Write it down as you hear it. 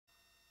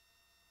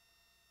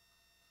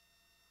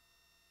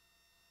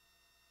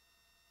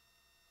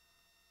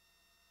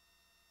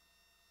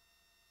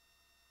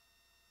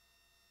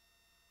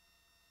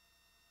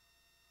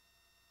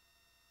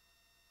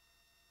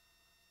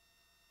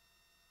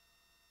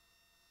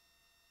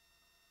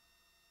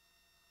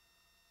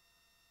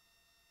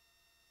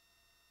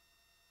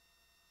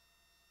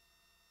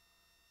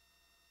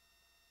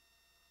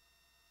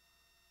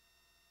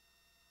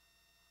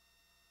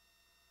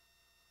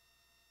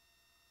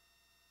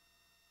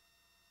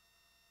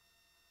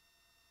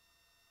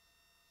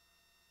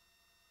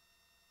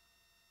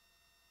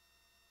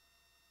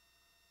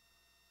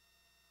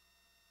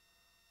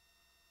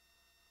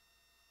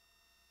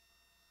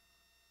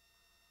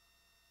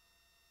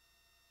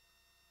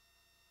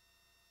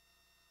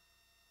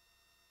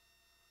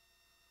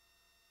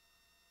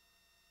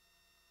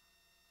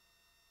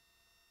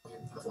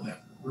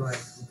Right.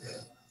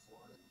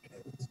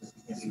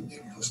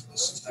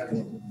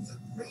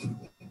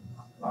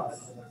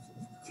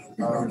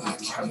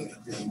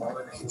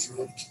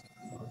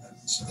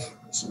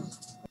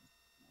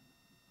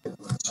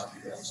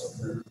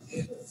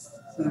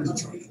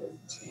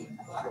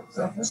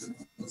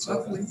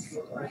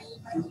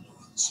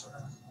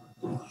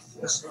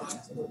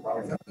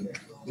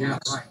 Yeah,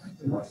 right.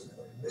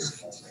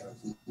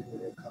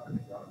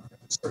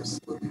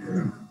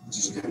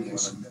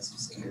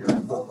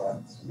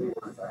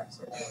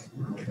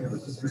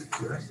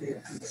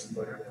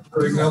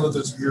 Greg, now that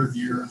this weird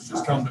year has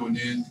just come to an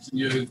end, can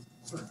you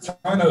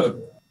kind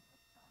of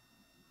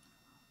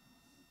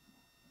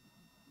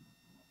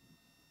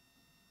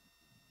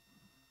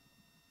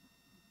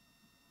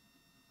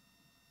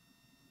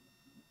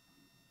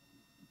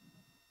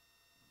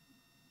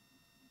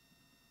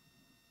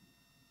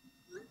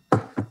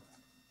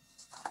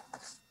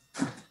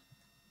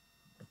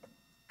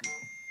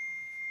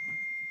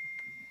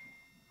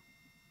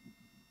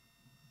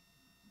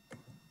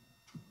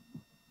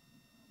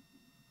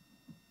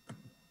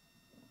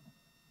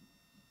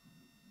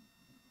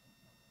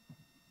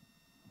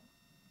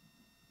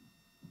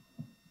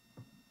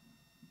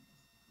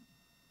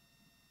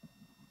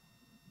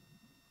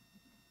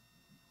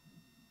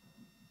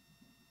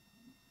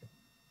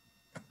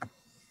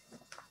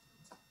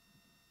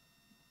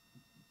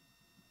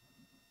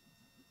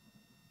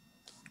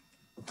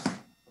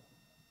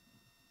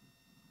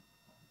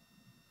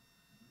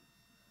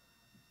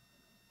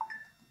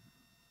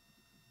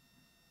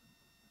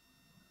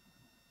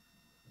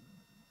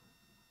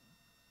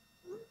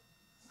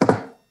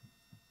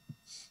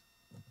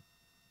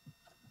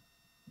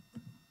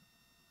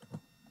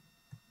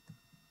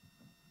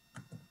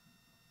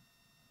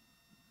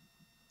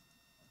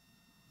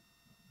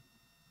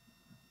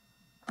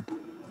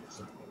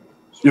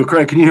Yo,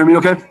 Craig, can you hear me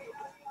okay?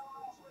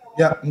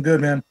 Yeah, I'm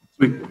good, man.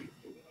 Sweet.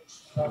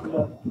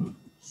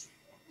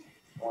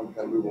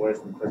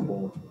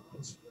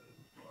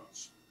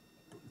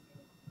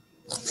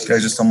 This guy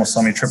just almost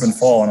saw me trip and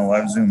fall on a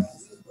live Zoom.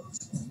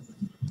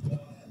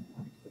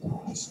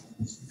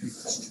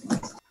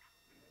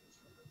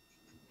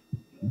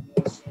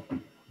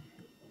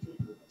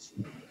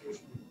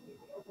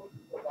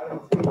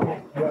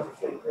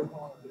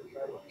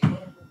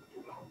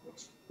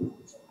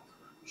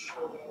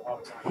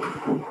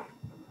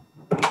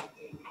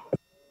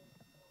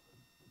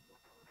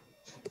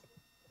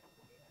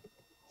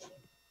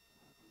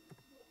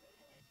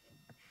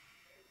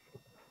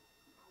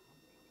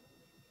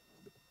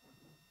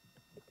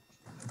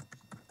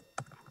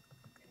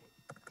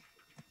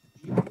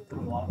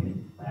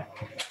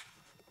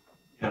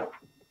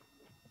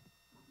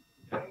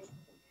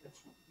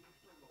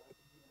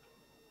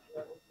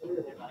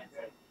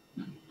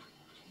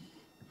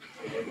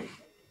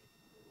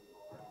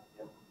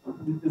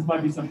 This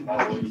might be something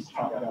that we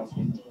talk about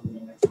in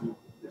the next week.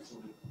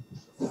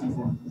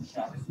 Season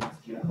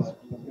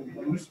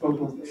but we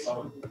spoke on this.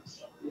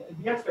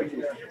 The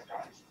expectation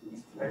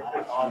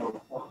of the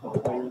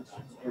players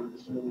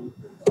is really.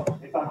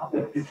 They thought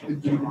that it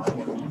should be given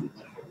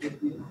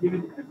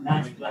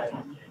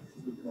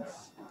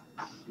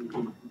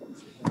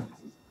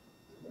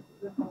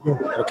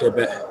Okay,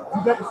 bet.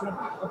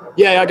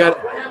 Yeah, I got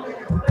it.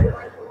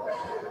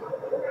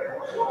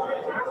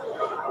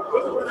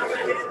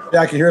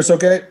 Yeah, can you hear us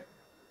okay?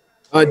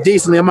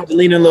 Decently. I'm about to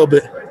lean in a little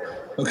bit.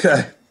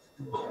 Okay.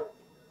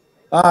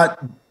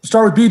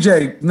 Start with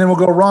BJ, and then we'll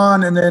go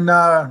Ron, and then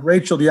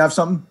Rachel. Do you have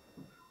something?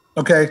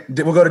 Okay,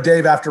 we'll go to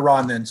Dave after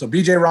Ron then. So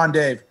BJ, Ron,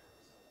 Dave.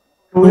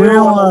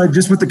 Well,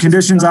 just with the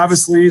conditions,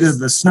 obviously,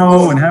 the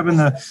snow and having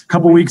the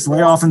couple weeks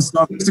layoff and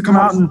stuff, just to come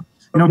out and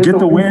get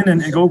the win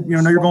and go.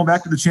 Know you're going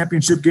back to the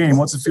championship game.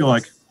 What's it feel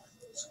like?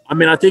 I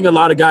mean, I think a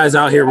lot of guys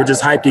out here were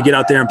just hyped to get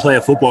out there and play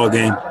a football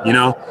game.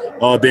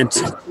 Been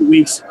 2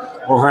 weeks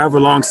or however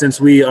long since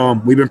we've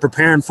been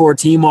preparing for a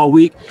team all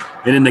week,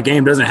 and then the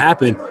game doesn't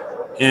happen.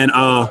 And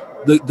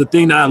the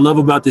thing that I love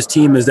about this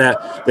team is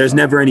that there's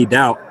never any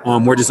doubt.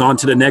 We're just on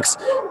to the next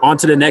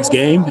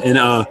game,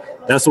 and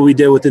that's what we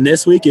did within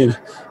this week. And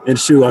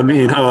shoot, I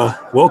mean,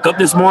 woke up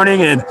this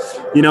morning and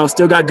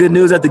still got good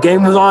news that the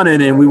game was on,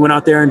 and we went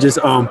out there and just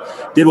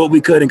did what we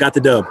could and got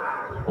the dub.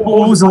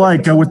 What was it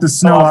like with the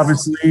snow,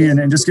 obviously,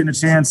 and just getting a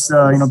chance,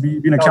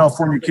 being a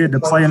California kid to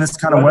play in this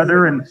kind of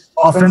weather? And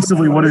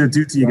offensively, what did it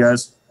do to you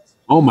guys?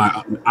 Oh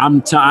my! I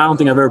don't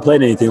think I've ever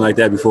played anything like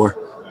that before.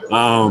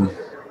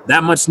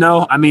 That much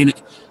snow. I mean,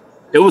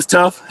 it was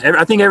tough.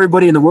 I think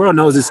everybody in the world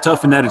knows it's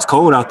tough and that it's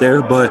cold out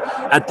there. But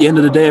at the end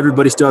of the day,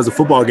 everybody still has a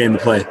football game to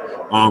play.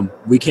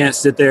 We can't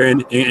sit there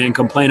and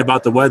complain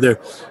about the weather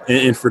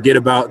and forget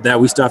about that.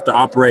 We still have to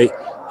operate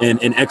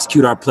and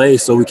execute our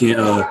plays so we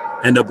can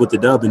end up with the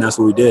dub, and that's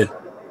what we did.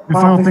 The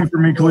final thing for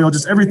me, Khalil,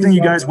 just everything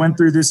you guys went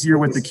through this year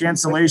with the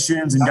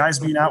cancellations and guys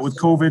being out with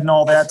COVID and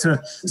all that,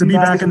 to be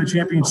back in the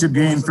championship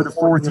game for the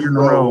 4th year in a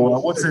row.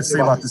 What's that say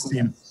about this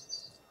team?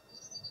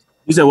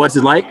 You said what's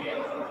it like?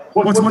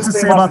 What's it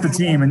say about the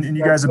team and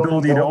you guys'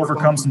 ability to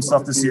overcome some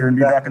stuff this year and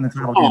be back in the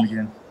title game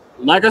again?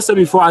 like I said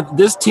before,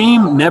 this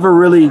team never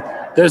really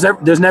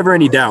there's never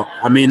any doubt.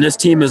 I mean, this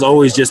team is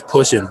always just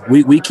pushing.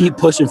 We keep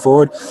pushing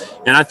forward,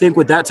 and I think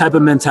with that type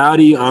of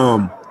mentality,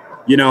 only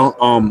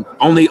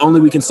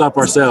we can stop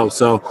ourselves.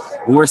 So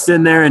when we're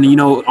sitting there and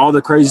all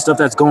the crazy stuff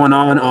that's going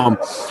on,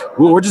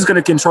 we're just going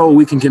to control what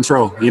we can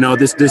control.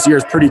 This year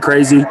is pretty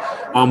crazy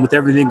with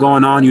everything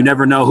going on. You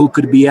never know who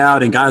could be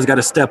out, and guys got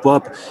to step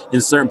up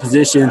in certain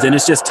positions, and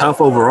it's just tough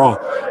overall.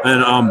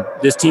 And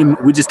this team,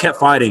 we just kept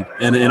fighting,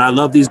 and I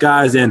love these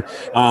guys. And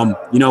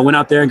went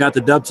out there and got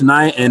the dub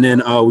tonight, and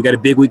then we got a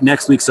big week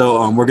next week.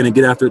 So we're going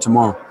to get after it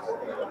tomorrow.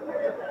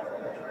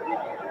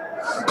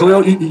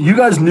 Khalil, you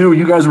guys knew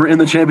you guys were in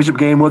the championship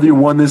game, whether you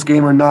won this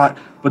game or not.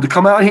 But to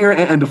come out here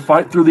and to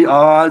fight through the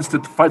odds,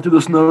 to fight through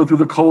the snow, through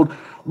the cold,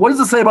 what does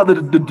it say about the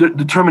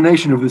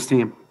determination of this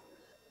team?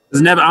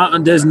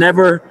 There's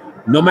never,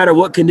 no matter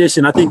what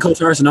condition. I think Coach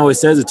Harsin always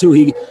says it too.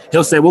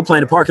 He'll say we'll play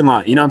in the parking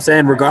lot. You know what I'm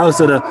saying? Regardless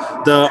of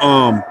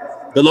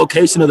the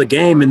location of the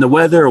game and the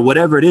weather or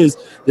whatever it is,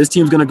 this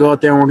team's going to go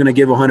out there and we're going to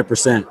give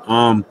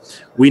 100%.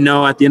 We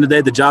know at the end of the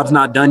day, the job's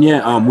not done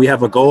yet. We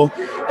have a goal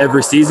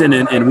every season,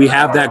 and we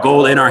have that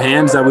goal in our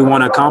hands that we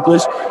want to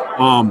accomplish.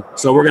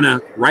 So we're going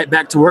to right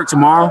back to work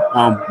tomorrow.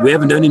 We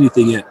haven't done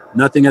anything yet.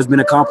 Nothing has been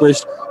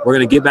accomplished. We're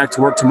going to get back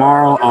to work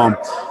tomorrow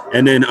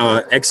and then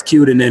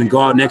execute and then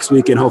go out next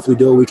week and hopefully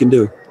do what we can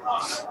do.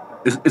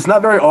 It's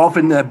not very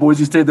often that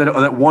Boise State,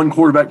 that one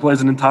quarterback plays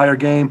an entire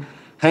game.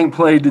 Hank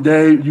played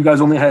today. You guys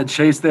only had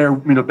Chase there,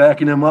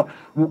 backing him up.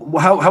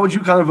 How would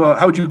you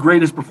how would you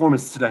grade his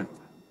performance today?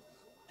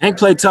 Hank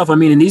played tough. I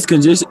mean, in these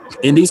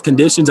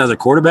conditions as a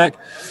quarterback,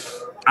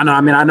 I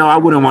know I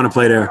wouldn't want to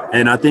play there.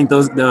 And I think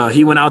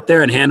he went out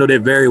there and handled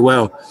it very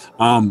well.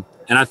 And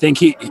I think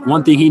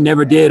one thing he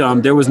never did,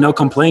 there was no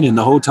complaining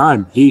the whole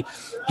time. He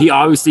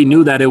obviously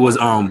knew that it was,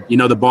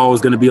 the ball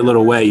was going to be a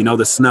little wet,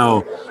 the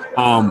snow,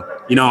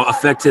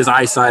 affect his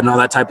eyesight and all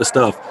that type of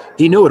stuff.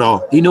 He knew it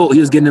all. He knew what he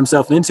was getting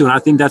himself into. And I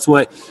think that's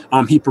what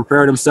he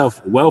prepared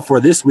himself well for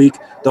this week,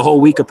 the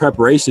whole week of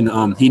preparation.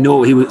 He knew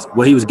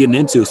what he was getting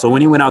into. So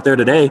when he went out there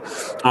today,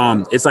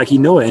 it's like he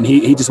knew it. And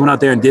he just went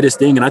out there and did his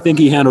thing. And I think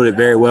he handled it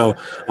very well.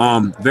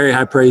 Very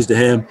high praise to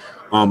him.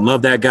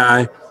 Love that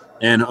guy.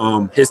 And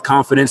his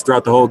confidence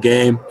throughout the whole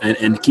game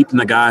and keeping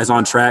the guys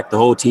on track, the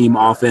whole team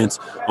offense,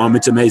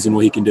 it's amazing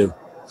what he can do.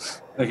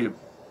 Thank you.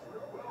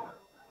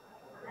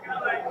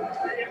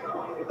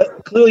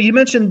 Khalil, you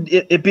mentioned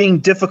it being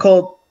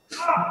difficult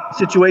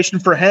situation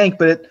for Hank,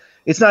 but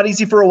it's not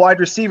easy for a wide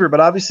receiver. But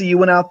obviously you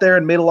went out there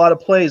and made a lot of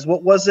plays.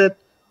 What was it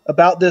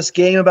about this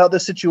game, about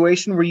this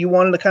situation where you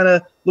wanted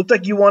to looked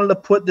like you wanted to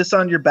put this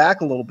on your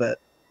back a little bit?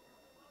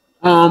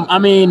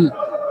 I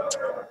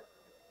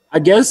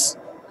guess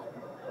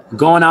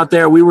going out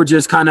there, we were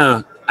just as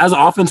an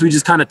offense, we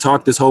just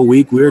talked this whole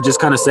week. We were just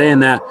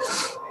saying that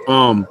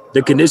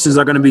the conditions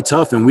are going to be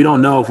tough, and we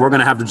don't know if we're going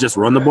to have to just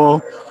run the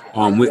ball.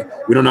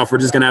 We don't know if we're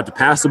just going to have to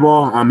pass the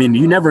ball. I mean,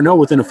 you never know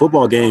within a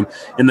football game.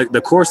 And the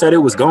course that it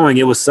was going,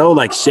 it was so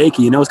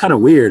shaky, it's kind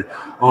of weird.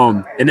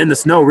 And then the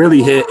snow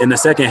really hit in the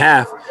second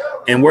half,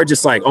 and we're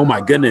just like, oh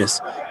my goodness.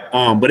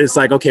 But it's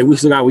like, okay, we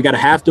got to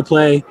have to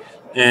play.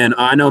 And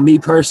I know me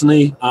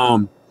personally,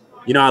 I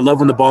love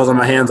when the ball's on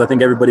my hands. I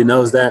think everybody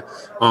knows that.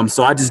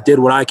 So I just did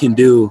what I can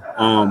do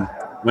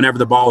whenever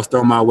the ball was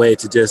thrown my way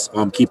to just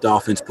keep the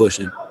offense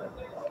pushing.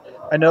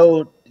 I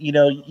know,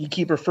 you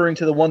keep referring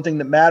to the one thing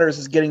that matters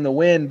is getting the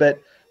win,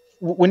 but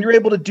when you're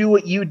able to do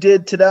what you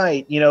did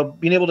tonight,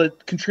 being able to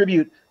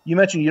contribute, you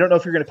mentioned you don't know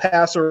if you're going to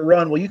pass or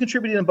run. Well, you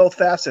contributed in both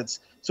facets.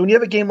 So when you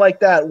have a game like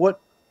that, what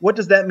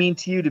does that mean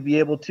to you to be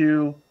able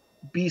to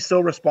be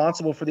so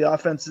responsible for the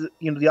offense,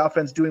 the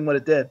offense doing what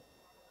it did?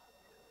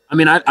 I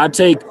mean, I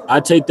take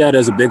that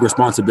as a big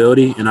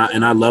responsibility, and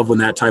I love when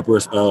that type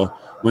of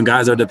when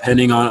guys are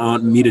depending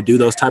on me to do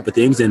those type of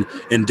things and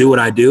do what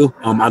I do.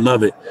 I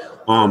love it.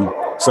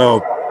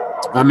 So,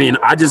 I mean,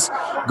 I just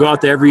go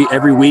out there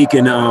every week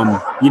and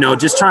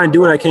just try and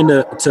do what I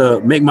can to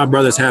make my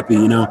brothers happy.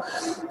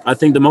 I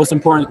think the most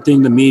important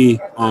thing to me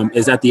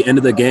is at the end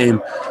of the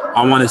game,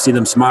 I want to see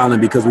them smiling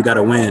because we got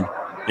to win.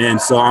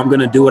 And so I'm going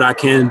to do what I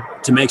can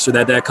to make sure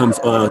that comes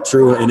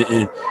true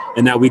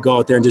and that we go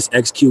out there and just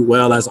execute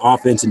well as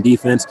offense and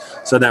defense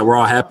so that we're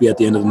all happy at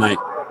the end of the night.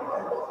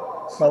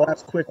 My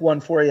last quick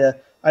one for you.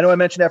 I know I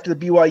mentioned after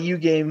the BYU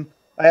game,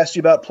 I asked you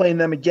about playing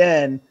them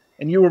again,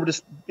 and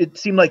it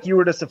seemed like you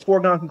were just a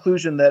foregone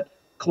conclusion that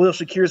Khalil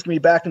Shakir is going to be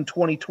back in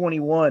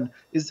 2021.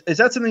 Is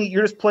that something that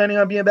you're just planning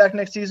on being back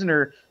next season?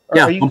 Or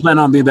yeah, I'm planning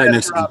on being back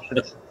next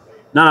season.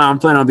 No, I'm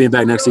planning on being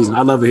back next season.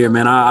 I love it here,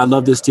 man. I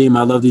love this team.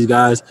 I love these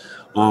guys.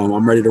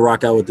 I'm ready to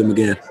rock out with them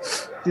again.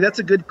 See, that's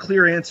a good,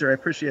 clear answer. I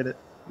appreciate it.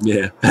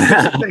 Yeah.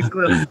 Thanks,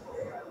 Khalil.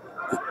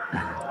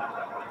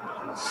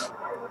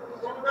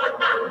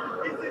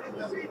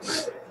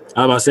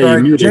 How about say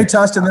you muted? Jay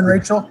Tust and then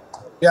Rachel.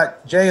 Yeah,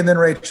 Jay and then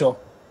Rachel.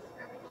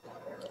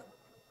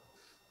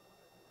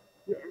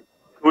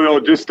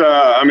 Well, just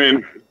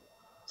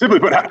simply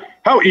put,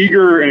 how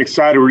eager and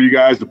excited were you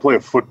guys to play a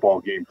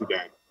football game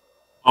today?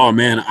 Oh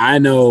man, I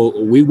know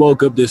we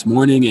woke up this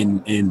morning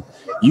and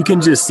you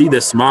can just see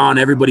the smile on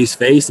everybody's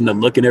face and the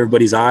look in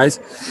everybody's eyes.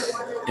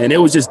 And it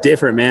was just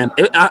different, man.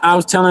 I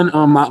was telling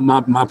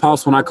my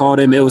pops when I called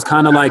him, it was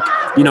kind of like,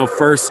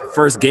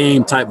 first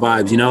game type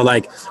vibes,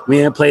 like we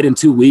hadn't played in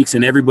 2 weeks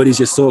and everybody's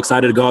just so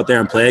excited to go out there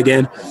and play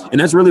again.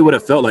 And that's really what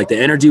it felt like. The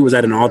energy was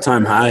at an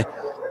all-time high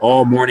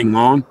all morning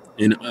long.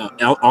 And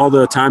all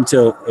the time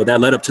till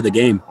that led up to the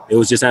game, it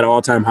was just at an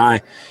all-time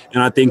high.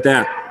 And I think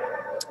that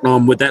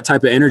with that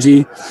type of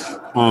energy,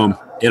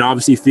 it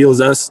obviously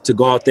fuels us to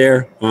go out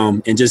there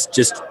and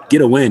just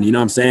get a win. You know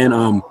what I'm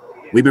saying?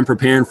 We've been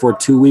preparing for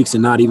 2 weeks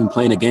and not even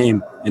playing a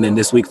game. And then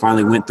this week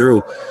finally went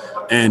through.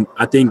 And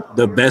I think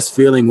the best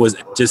feeling was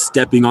just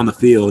stepping on the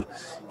field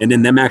and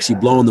then them actually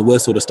blowing the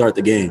whistle to start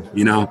the game,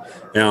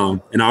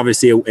 and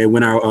obviously it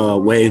went our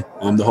way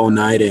the whole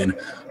night and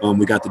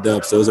we got the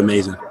dub. So it was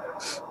amazing.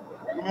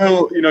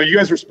 Well, you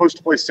guys were supposed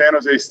to play San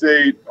Jose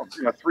State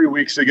 3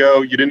 weeks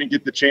ago. You didn't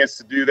get the chance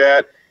to do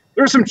that.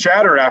 There was some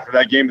chatter after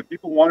that game that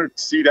people wanted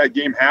to see that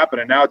game happen,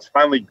 and now it's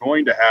finally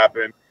going to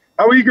happen.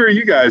 How eager are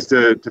you guys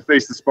to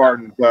face the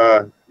Spartans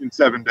in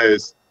 7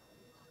 days?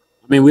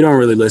 I mean, we don't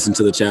really listen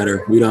to the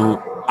chatter. We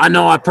don't. I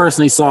know I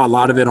personally saw a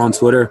lot of it on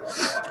Twitter.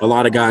 A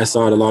lot of guys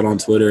saw it a lot on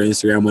Twitter,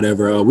 Instagram,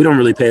 whatever. We don't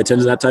really pay attention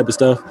to that type of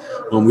stuff.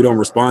 We don't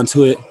respond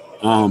to it.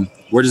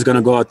 We're just going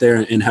to go out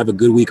there and have a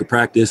good week of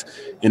practice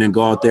and then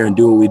go out there and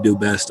do what we do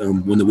best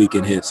when the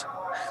weekend hits.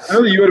 I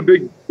know that you had a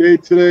big day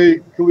today,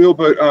 Khalil,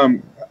 but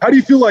how do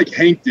you feel like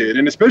Hank did?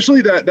 And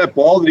especially that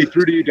ball that he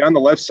threw to you down the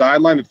left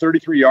sideline, the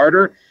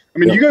 33-yarder. I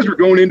mean, you guys were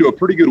going into a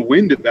pretty good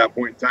wind at that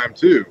point in time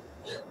too.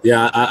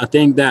 Yeah, I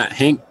think that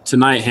Hank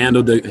tonight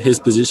handled his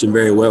position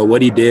very well.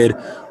 What he did,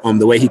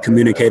 the way he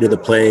communicated the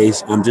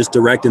plays, just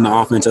directing the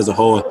offense as a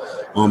whole,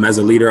 as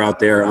a leader out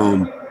there.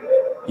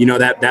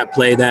 That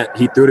play that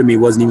he threw to me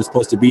wasn't even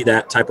supposed to be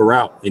that type of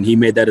route, and he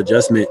made that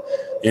adjustment,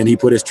 and he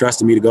put his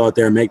trust in me to go out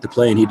there and make the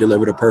play, and he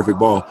delivered a perfect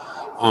ball.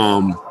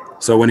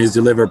 So when he's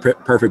delivered a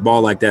perfect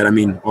ball like that, I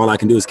mean, all I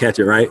can do is catch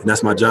it, right? And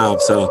that's my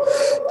job. So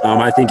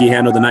I think he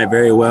handled the night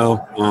very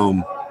well.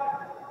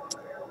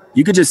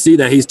 You could just see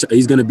that he's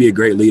going to be a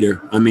great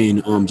leader. I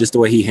mean, just the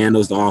way he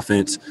handles the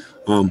offense.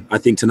 I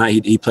think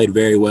tonight he played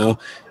very well.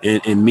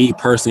 And me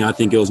personally, I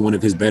think it was one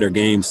of his better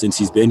games since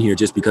he's been here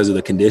just because of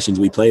the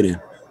conditions we played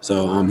in.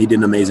 So he did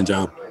an amazing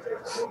job.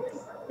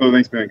 Oh,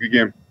 thanks, man. Good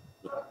game.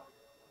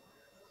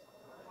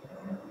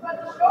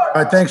 All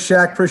right, thanks,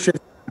 Shaq. Appreciate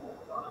it.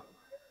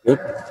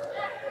 Yep.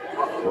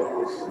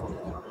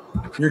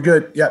 You're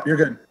good. Yeah, you're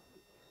good.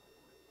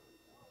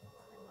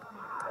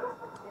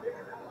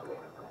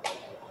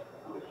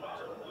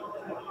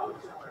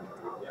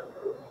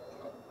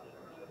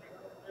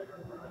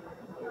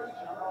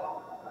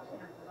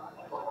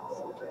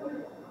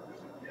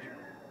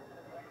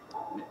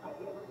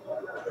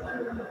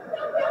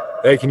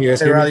 Hey, can you guys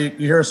hear me? Riley,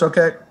 you hear us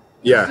okay?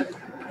 Yeah.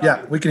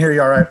 Yeah, we can hear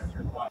you all right.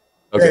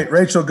 Okay. Hey,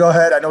 Rachel, go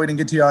ahead. I know we didn't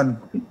get to you on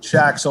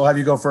Shaq, so I'll have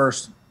you go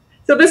first.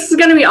 So this is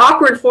going to be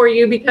awkward for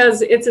you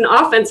because it's an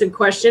offensive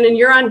question and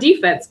you're on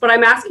defense, but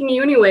I'm asking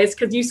you anyways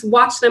because you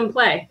watch them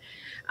play.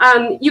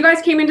 You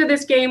guys came into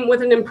this game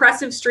with an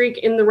impressive streak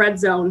in the red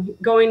zone,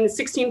 going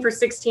 16 for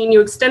 16. You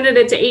extended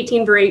it to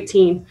 18 for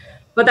 18,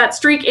 but that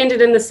streak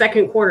ended in the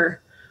second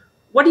quarter.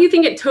 What do you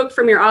think it took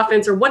from your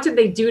offense, or what did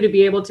they do to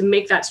be able to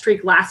make that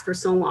streak last for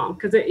so long?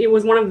 Because it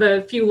was one of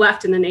the few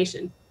left in the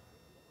nation.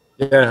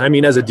 Yeah, I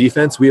mean, as a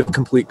defense, we have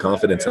complete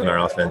confidence in our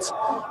offense.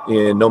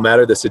 And no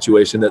matter the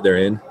situation that they're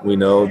in, we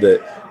know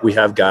that we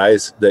have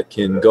guys that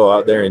can go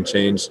out there and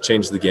change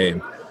the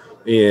game.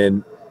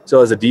 And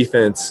so as a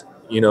defense,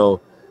 being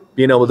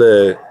able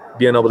to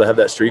have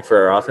that streak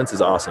for our offense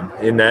is awesome.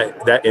 And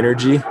that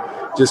energy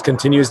just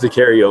continues to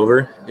carry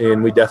over,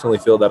 and we definitely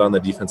feel that on the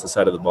defensive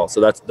side of the ball.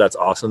 So that's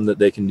awesome that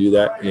they can do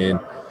that.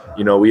 And,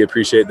 we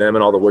appreciate them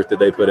and all the work that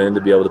they put in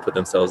to be able to put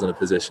themselves in a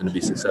position to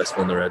be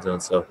successful in the red zone.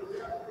 So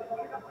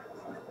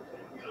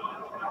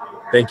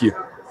thank you.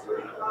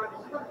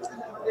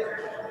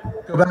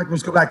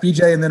 Let's go back,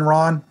 BJ, and then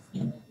Ron.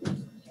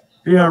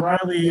 Yeah,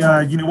 Riley,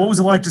 what was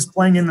it like just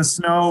playing in the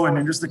snow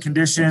and just the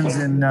conditions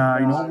and,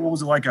 what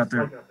was it like out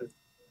there?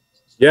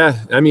 Yeah,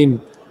 I mean,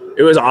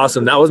 it was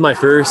awesome. That was my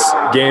first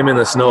game in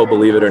the snow,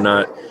 believe it or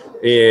not.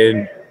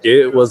 And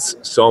it was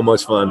so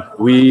much fun.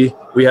 We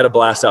had a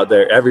blast out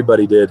there.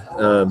 Everybody did.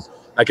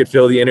 I could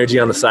feel the energy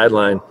on the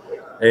sideline.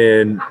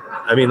 And,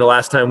 I mean, the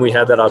last time we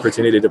had that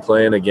opportunity to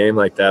play in a game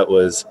like that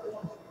was,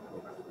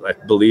 I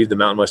believe, the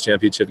Mountain West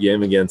Championship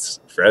game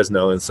against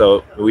Fresno. And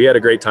so we had a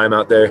great time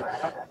out there.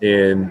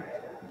 And,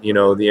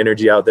 the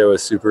energy out there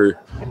was super,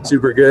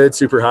 super good,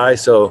 super high.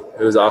 So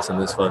it was awesome.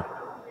 It was fun.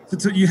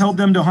 So you held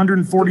them to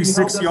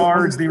 146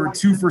 yards. They were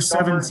 2 for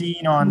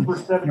 17 on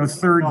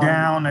third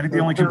down. I think they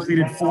only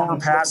completed 4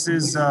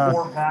 passes.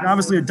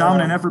 Obviously a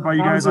dominant effort by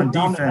you guys on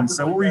defense.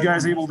 So what were you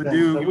guys able to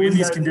do in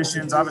these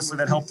conditions? Obviously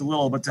that helped a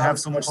little, but to have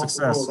so much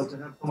success.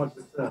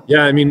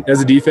 Yeah, I mean,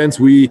 as a defense,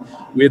 we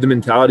had the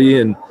mentality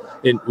and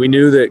we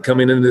knew that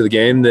coming into the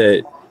game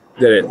that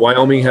that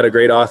Wyoming had a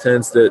great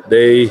offense, that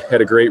they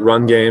had a great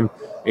run game,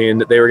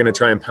 and that they were going to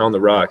try and pound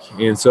the rock.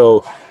 And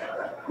so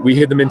we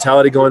had the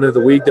mentality going into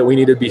the week that we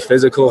needed to be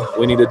physical.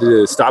 We needed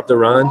to stop the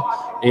run,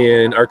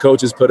 and our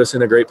coaches put us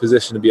in a great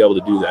position to be able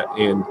to do that.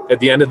 And at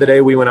the end of the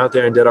day, we went out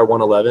there and did our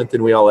 111th,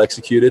 and we all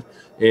executed,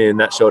 and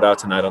that showed out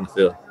tonight on the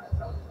field.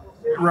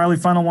 Riley,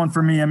 final one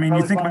for me. I mean,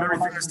 you think about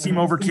everything this team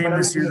overcame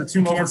this year, the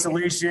 2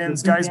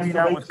 cancellations, guys being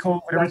out with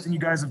COVID, everything you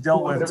guys have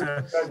dealt with,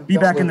 to be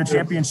back in the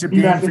championship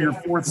game for your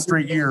 4th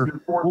straight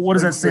year. What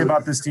does that say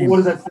about this team?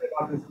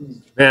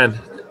 Man,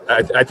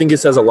 I think it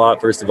says a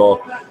lot, first of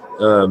all.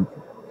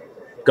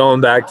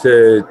 Going back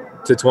to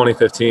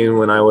 2015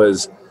 when I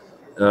was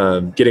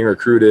getting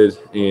recruited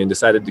and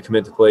decided to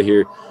commit to play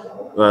here,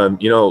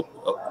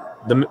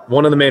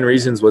 one of the main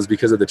reasons was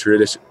because of the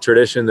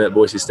tradition that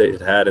Boise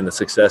State had and the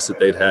success that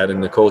they'd had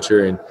and the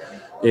culture. And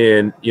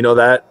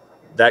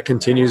that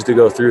continues to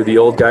go through. The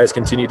old guys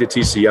continue to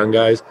teach the young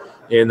guys,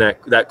 and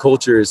that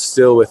culture is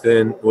still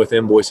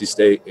within Boise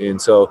State.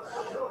 And so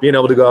being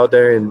able to go out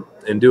there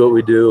and do what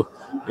we do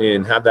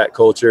and have that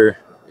culture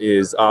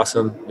is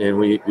awesome, and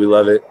we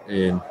love it.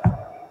 And,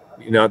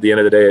 at the end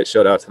of the day, it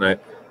showed out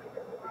tonight.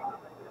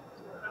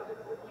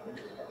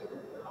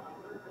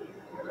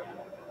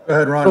 Go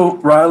ahead, Ron. So,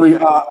 Riley,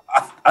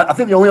 I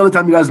think the only other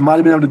time you guys might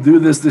have been able to do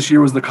this year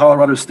was the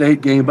Colorado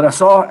State game. But I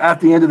saw at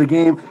the end of the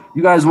game,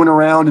 you guys went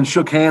around and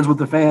shook hands with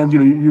the fans,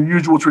 your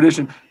usual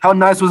tradition. How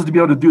nice was it to be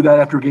able to do that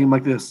after a game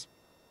like this?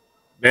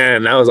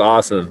 Man, that was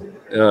awesome.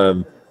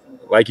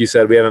 Like you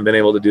said, we haven't been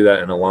able to do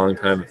that in a long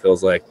time, it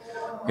feels like.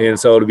 And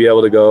so to be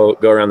able to go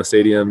around the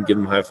stadium, give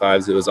them high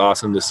fives, it was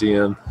awesome to see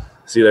them,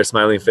 see their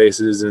smiling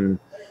faces. And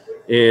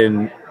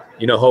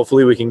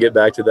hopefully we can get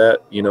back to that,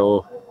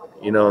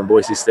 in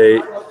Boise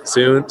State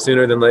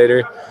sooner than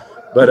later.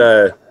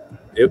 But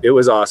it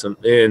was awesome.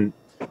 And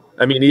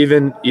I mean,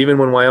 even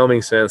when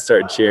Wyoming fans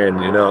started cheering,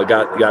 it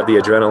got the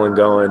adrenaline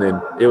going,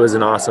 and it was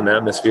an awesome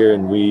atmosphere,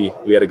 and we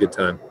had a good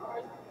time.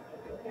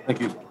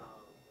 Thank you.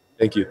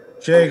 Thank you.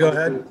 Jay, go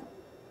ahead.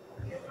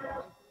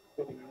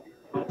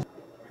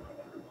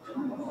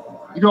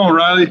 You going,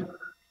 Riley?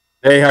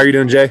 Hey, how are you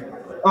doing, Jay?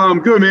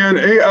 Good, man.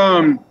 Hey,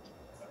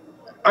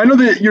 I know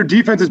that your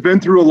defense has been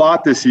through a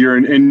lot this year,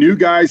 and new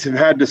guys have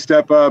had to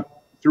step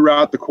up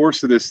throughout the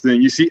course of this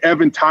thing. You see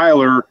Evan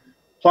Tyler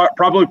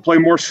probably play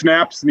more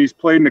snaps than he's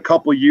played in a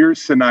couple of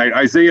years tonight.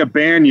 Isaiah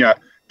Banya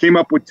came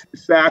up with 2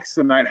 sacks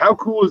tonight. How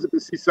cool is it to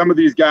see some of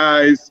these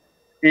guys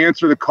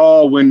answer the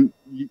call when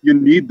you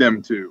need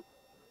them to?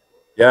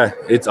 Yeah,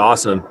 it's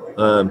awesome.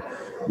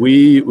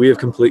 We have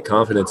complete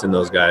confidence in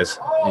those guys.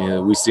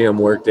 We see them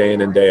work day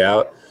in and day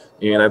out.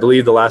 And I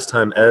believe the last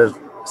time Ev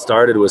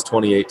started was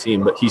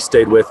 2018, but he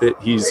stayed with it.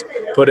 He's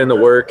put in the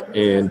work,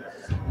 and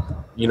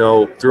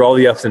through all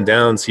the ups and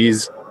downs,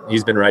 he's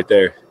been right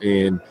there.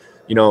 And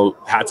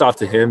hats off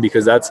to him,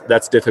 because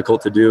that's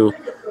difficult to do.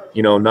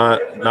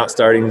 Not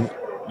starting,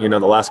 the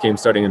last game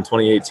starting in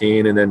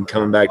 2018 and then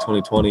coming back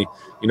 2020.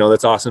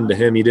 That's awesome to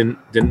him. He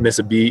didn't miss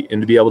a beat,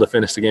 and to be able to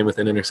finish the game with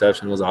an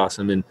interception was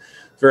awesome. And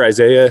for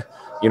Isaiah,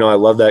 I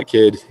love that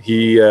kid.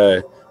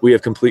 We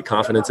have complete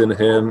confidence in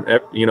him.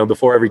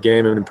 Before every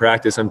game and in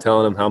practice, I'm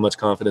telling him how much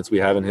confidence we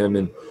have in him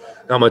and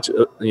how much,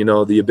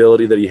 the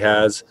ability that he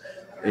has.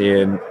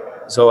 And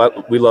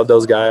so we love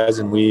those guys,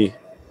 and we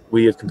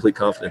have complete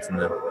confidence in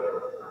them.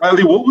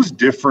 Riley, what was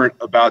different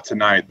about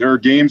tonight? There are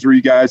games where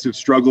you guys have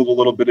struggled a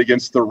little bit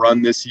against the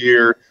run this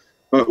year,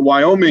 but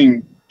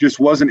Wyoming just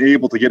wasn't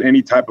able to get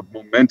any type of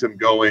momentum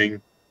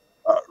going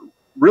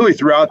really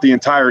throughout the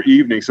entire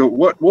evening. So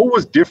what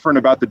was different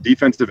about the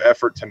defensive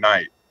effort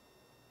tonight?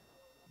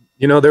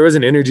 There was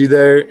an energy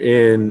there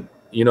in,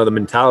 the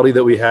mentality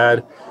that we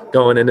had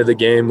going into the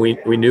game. We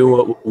knew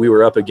what we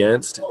were up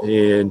against,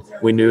 and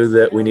we knew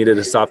that we needed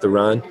to stop the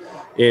run.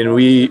 And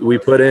we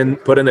put in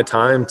the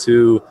time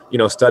to,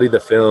 study the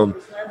film,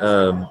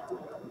 go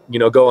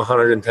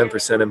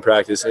 110% in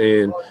practice.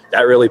 And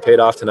that really paid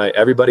off tonight.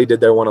 Everybody did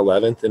their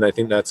 111th. And I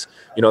think that's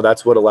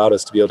what allowed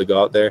us to be able to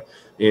go out there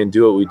and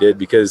do what we did,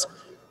 because,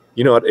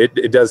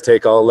 it does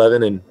take all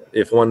 11. And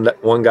if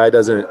one guy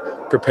doesn't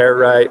prepare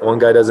right, one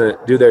guy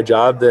doesn't do their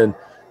job, then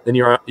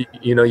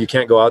you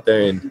can't go out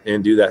there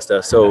and do that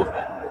stuff. So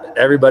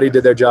everybody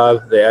did their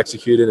job, they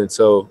executed. And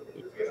so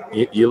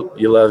you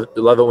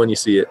love it when you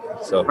see it.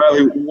 So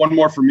Riley, one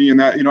more for me in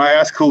that, I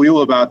asked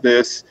Khalil about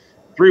this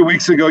 3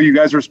 weeks ago. You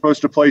guys were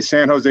supposed to play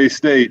San Jose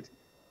State.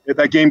 If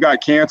that game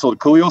got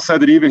canceled, Khalil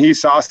said that even he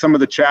saw some of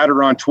the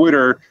chatter on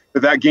Twitter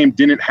that game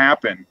didn't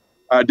happen.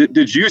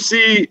 Did you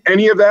see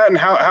any of that? And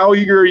how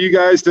eager are you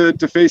guys to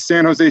face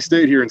San Jose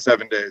State here in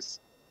 7 days?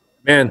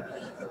 Man,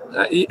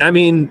 I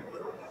mean,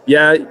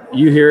 yeah,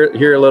 you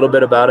hear a little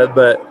bit about it,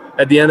 but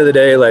at the end of the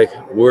day,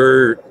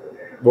 we're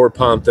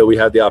pumped that we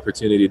have the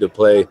opportunity to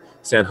play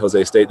San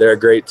Jose State. They're a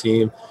great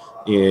team,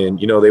 and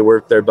they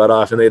worked their butt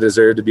off, and they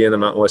deserve to be in the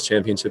Mountain West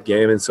Championship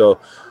game. And so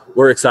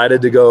we're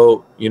excited to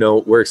go.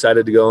 We're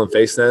excited to go and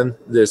face them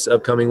this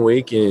upcoming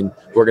week, and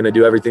we're going to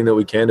do everything that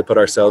we can to put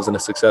ourselves in a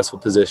successful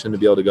position to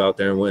be able to go out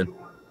there and win.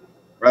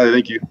 Riley,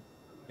 thank you.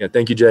 Yeah,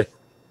 thank you, Jay.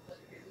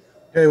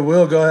 Okay,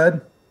 Will, go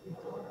ahead.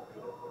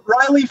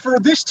 Riley, for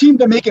this team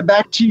to make it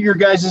back to your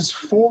guys'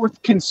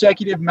 fourth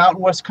consecutive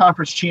Mountain West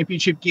Conference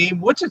championship game,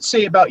 what's it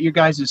say about your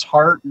guys'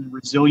 heart and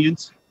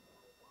resilience?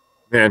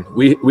 Man,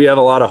 we have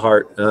a lot of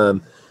heart.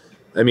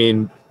 I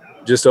mean,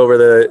 just over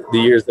the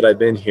years that I've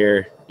been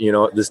here, you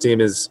know, this team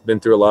has been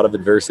through a lot of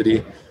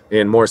adversity,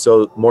 and more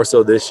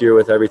so this year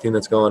with everything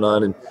that's going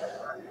on. And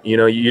you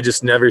know, you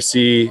just never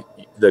see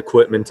the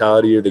quit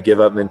mentality or the give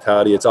up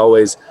mentality. It's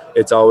always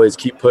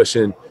keep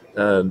pushing,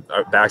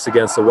 our backs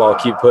against the wall,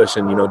 keep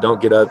pushing. You know,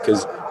 don't give up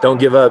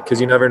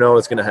because you never know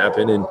what's going to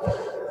happen.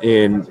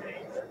 And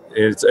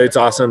it's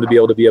awesome to be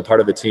able to be a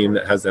part of a team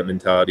that has that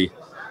mentality.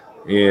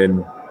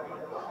 And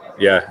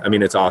yeah, I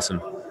mean, it's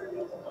awesome.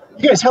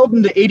 You guys held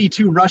them to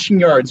 82 rushing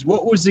yards.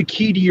 What was the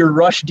key to your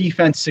rush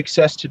defense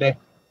success today?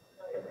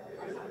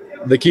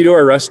 The key to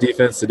our rush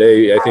defense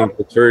today, I think,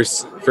 the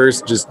first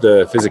just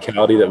the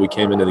physicality that we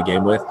came into the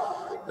game with.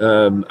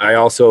 I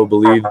also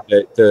believe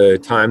that the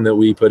time that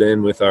we put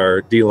in with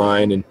our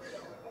D-line and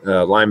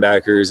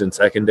linebackers and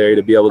secondary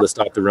to be able to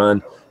stop the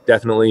run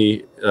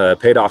definitely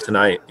paid off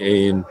tonight.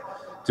 And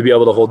to be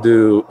able to hold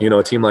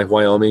a team like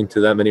Wyoming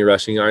to that many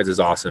rushing yards is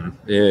awesome.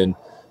 And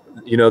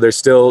you know, there's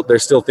still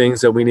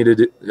things that we need to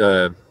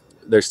do.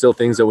 There's still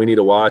things that we need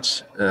to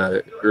watch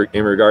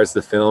in regards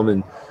to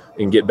film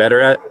and get better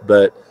at.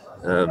 But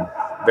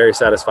very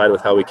satisfied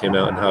with how we came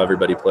out and how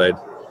everybody played.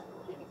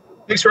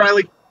 Thanks,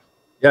 Riley.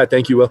 Yeah,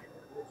 thank you, Will.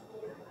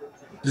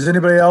 Does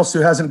anybody else who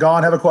hasn't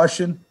gone have a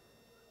question?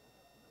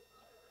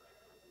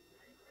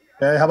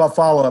 Okay, how about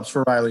follow-ups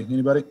for Riley?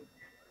 Anybody?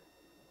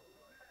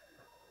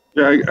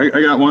 Yeah, I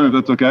got one if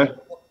that's okay.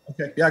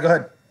 Okay, yeah, go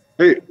ahead.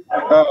 Hey,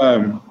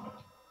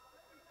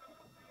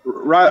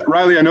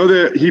 Riley, I know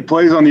that he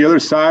plays on the other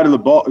side of the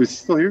ball. Is he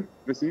still here?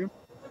 Did I see him?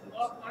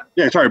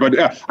 Yeah, sorry, but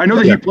I know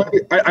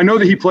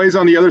that he plays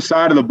on the other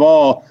side of the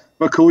ball.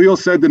 But Khalil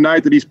said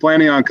tonight that he's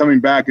planning on coming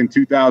back in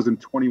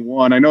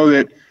 2021. I don't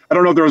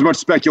know if there was much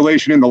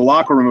speculation in the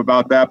locker room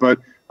about that, but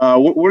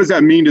what does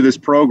that mean to this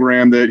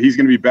program that he's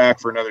going to be back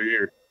for another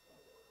year?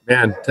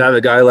 Man, to have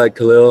a guy like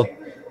Khalil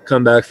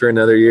come back for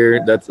another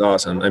year, that's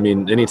awesome. I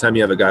mean, anytime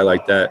you have a guy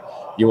like that,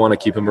 you want to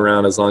keep him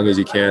around as long as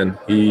you can.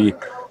 He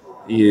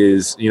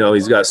is, you know,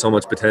 he's got so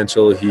much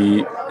potential.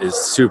 He is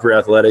super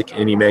athletic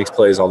and he makes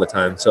plays all the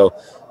time. So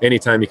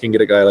anytime you can get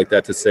a guy like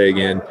that to stay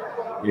again,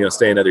 you know,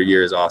 stay another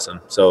year is awesome.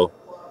 So,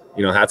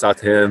 you know, hats off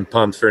to him.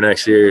 Pumped for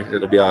next year.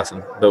 It'll be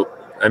awesome.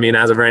 But I mean,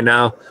 as of right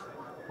now,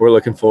 we're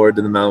looking forward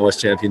to the Mountain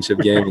West Championship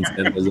game in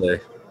San Jose.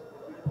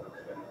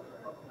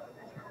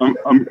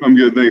 I'm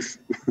good. Thanks.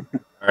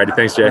 All righty.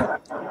 Thanks, Jay.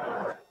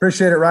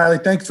 Appreciate it, Riley.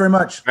 Thanks very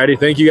much. All righty.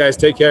 Thank you, guys.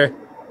 Take care.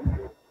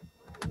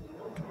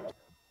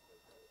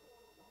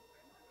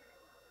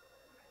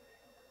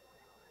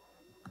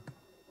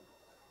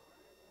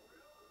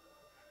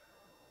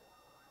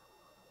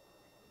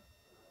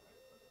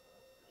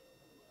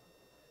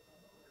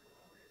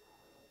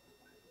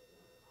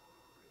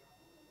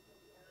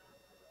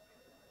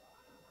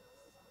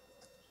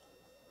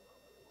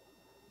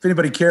 If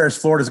anybody cares,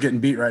 Florida's getting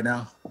beat right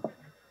now.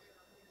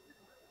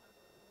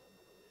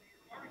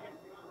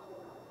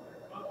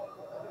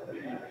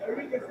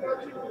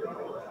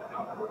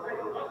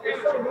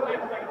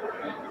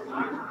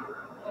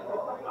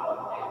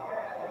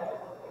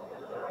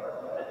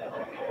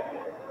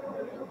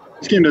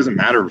 This game doesn't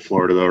matter for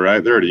Florida, though,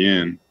 right? They're already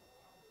in.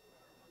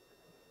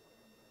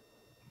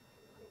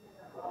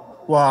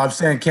 Well, I'm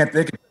saying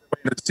they can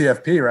go into the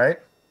CFP, right?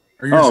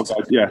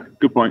 Yeah,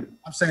 good point.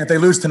 I'm saying if they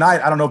lose tonight,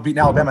 I don't know if beating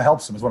Alabama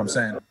helps them is what I'm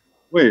saying.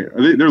 Wait,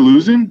 they're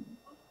losing?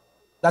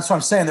 That's what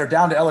I'm saying. They're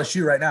down to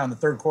LSU right now in the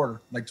third quarter,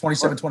 like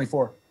 27-24.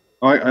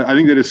 Oh, I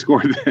think they just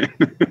scored then.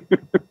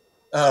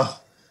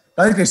 Oh,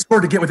 I think they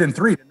scored to get within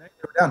 3, didn't they?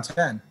 They were down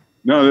 10.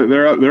 No,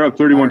 they're up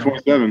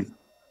 31-27.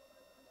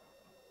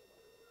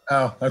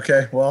 Oh,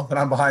 okay. Well, then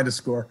I'm behind a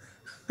score.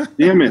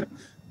 Damn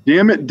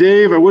it,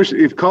 Dave. I wish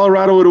if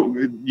Colorado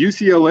would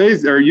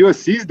UCLA's or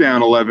USC's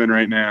down 11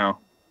 right now.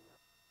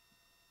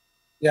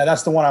 Yeah,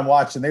 that's the one I'm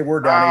watching. They were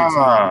down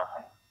 18.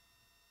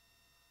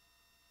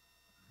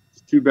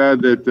 It's too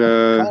bad that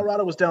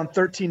Colorado was down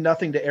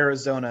 13-0 to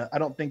Arizona. I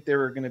don't think they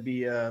were going to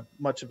be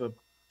much of a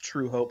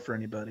true hope for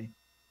anybody.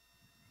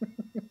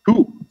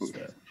 Who?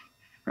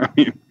 I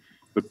mean,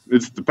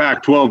 it's the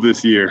Pac-12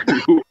 this year.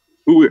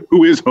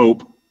 Who is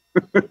hope?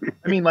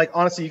 I mean, like,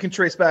 honestly, you can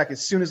trace back.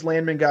 As soon as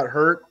Landman got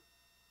hurt,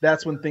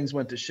 that's when things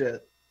went to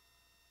shit.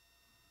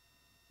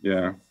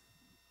 Yeah.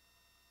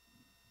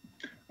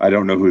 I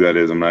don't know who that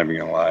is. I'm not even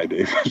going to lie,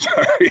 Dave. I'm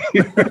sorry.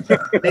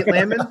 Nate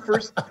Landman,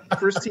 first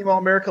team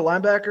All-America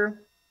linebacker.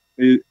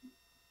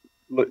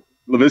 Laviska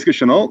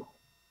Shenault?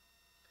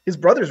 His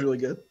brother's really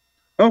good.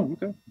 Oh,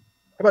 okay. How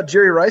about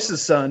Jerry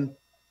Rice's son?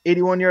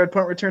 81-yard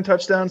punt return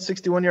touchdown,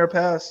 61-yard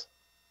pass.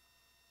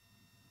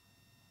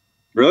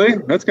 Really?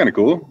 That's kind of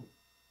cool.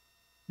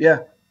 Yeah.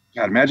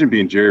 God, imagine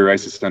being Jerry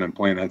Rice's son and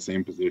playing that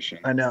same position.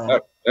 I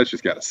know. That's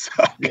just got to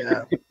suck.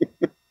 Yeah.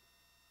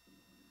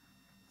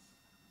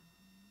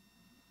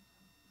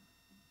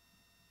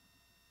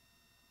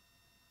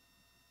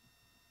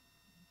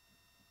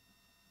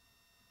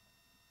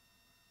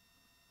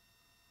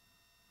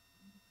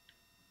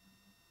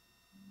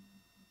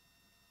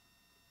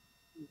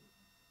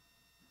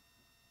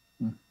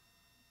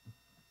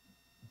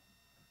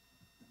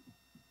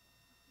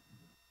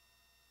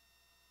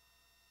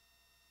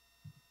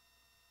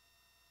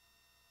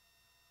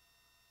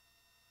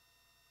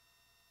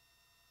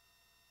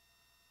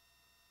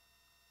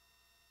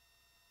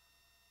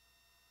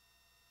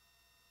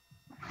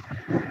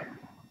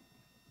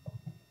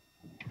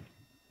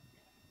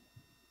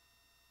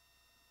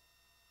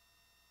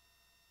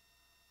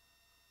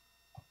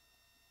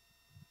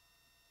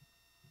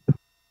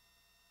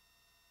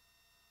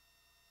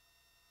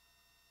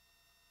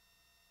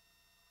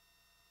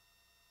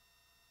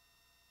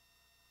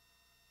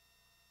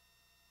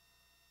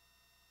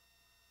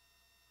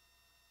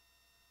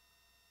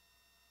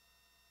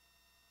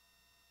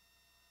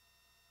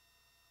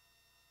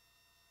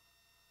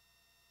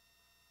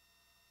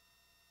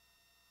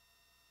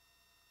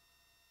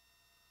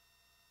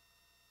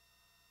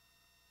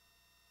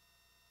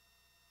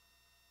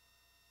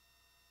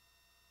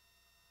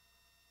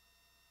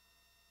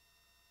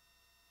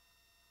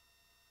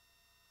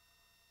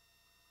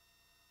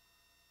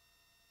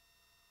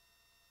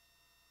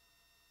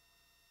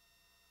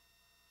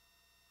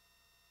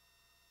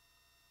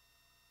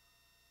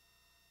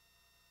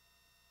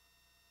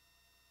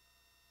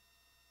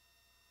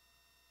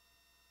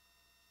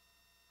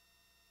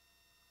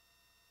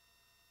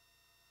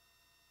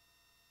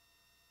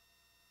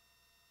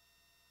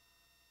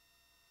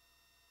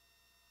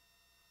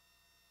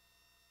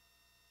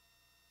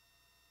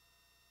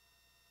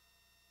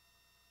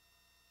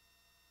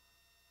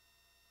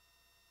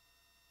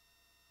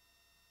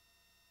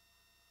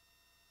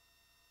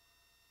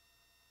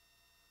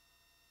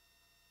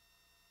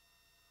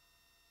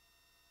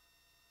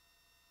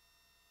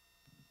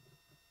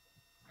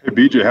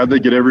 BJ, how'd they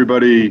get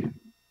everybody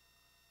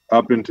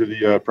up into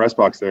the press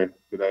box there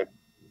today?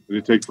 Did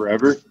it take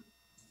forever?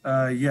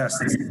 Yes,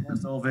 it's the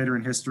first elevator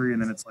in history,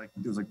 and then it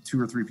was like 2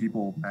 or 3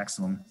 people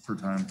maximum per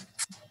time.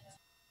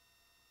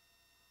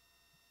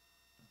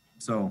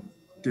 So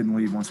didn't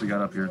leave once we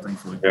got up here,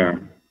 thankfully. Yeah.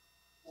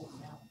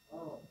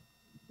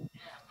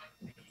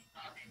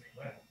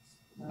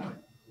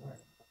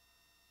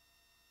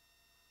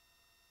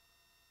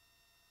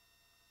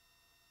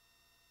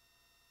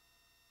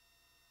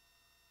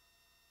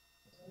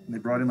 And they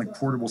brought in like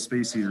portable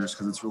space heaters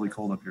because it's really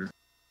cold up here.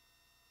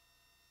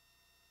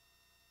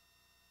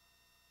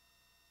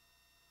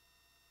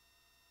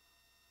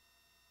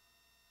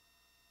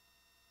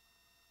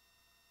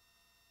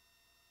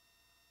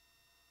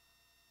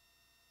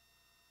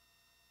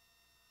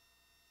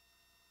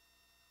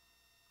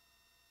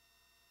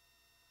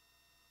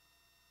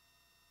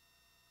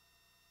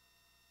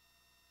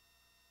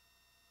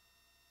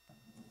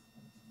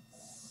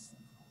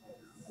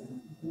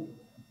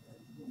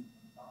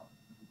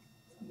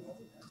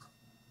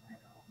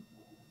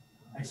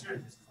 I should.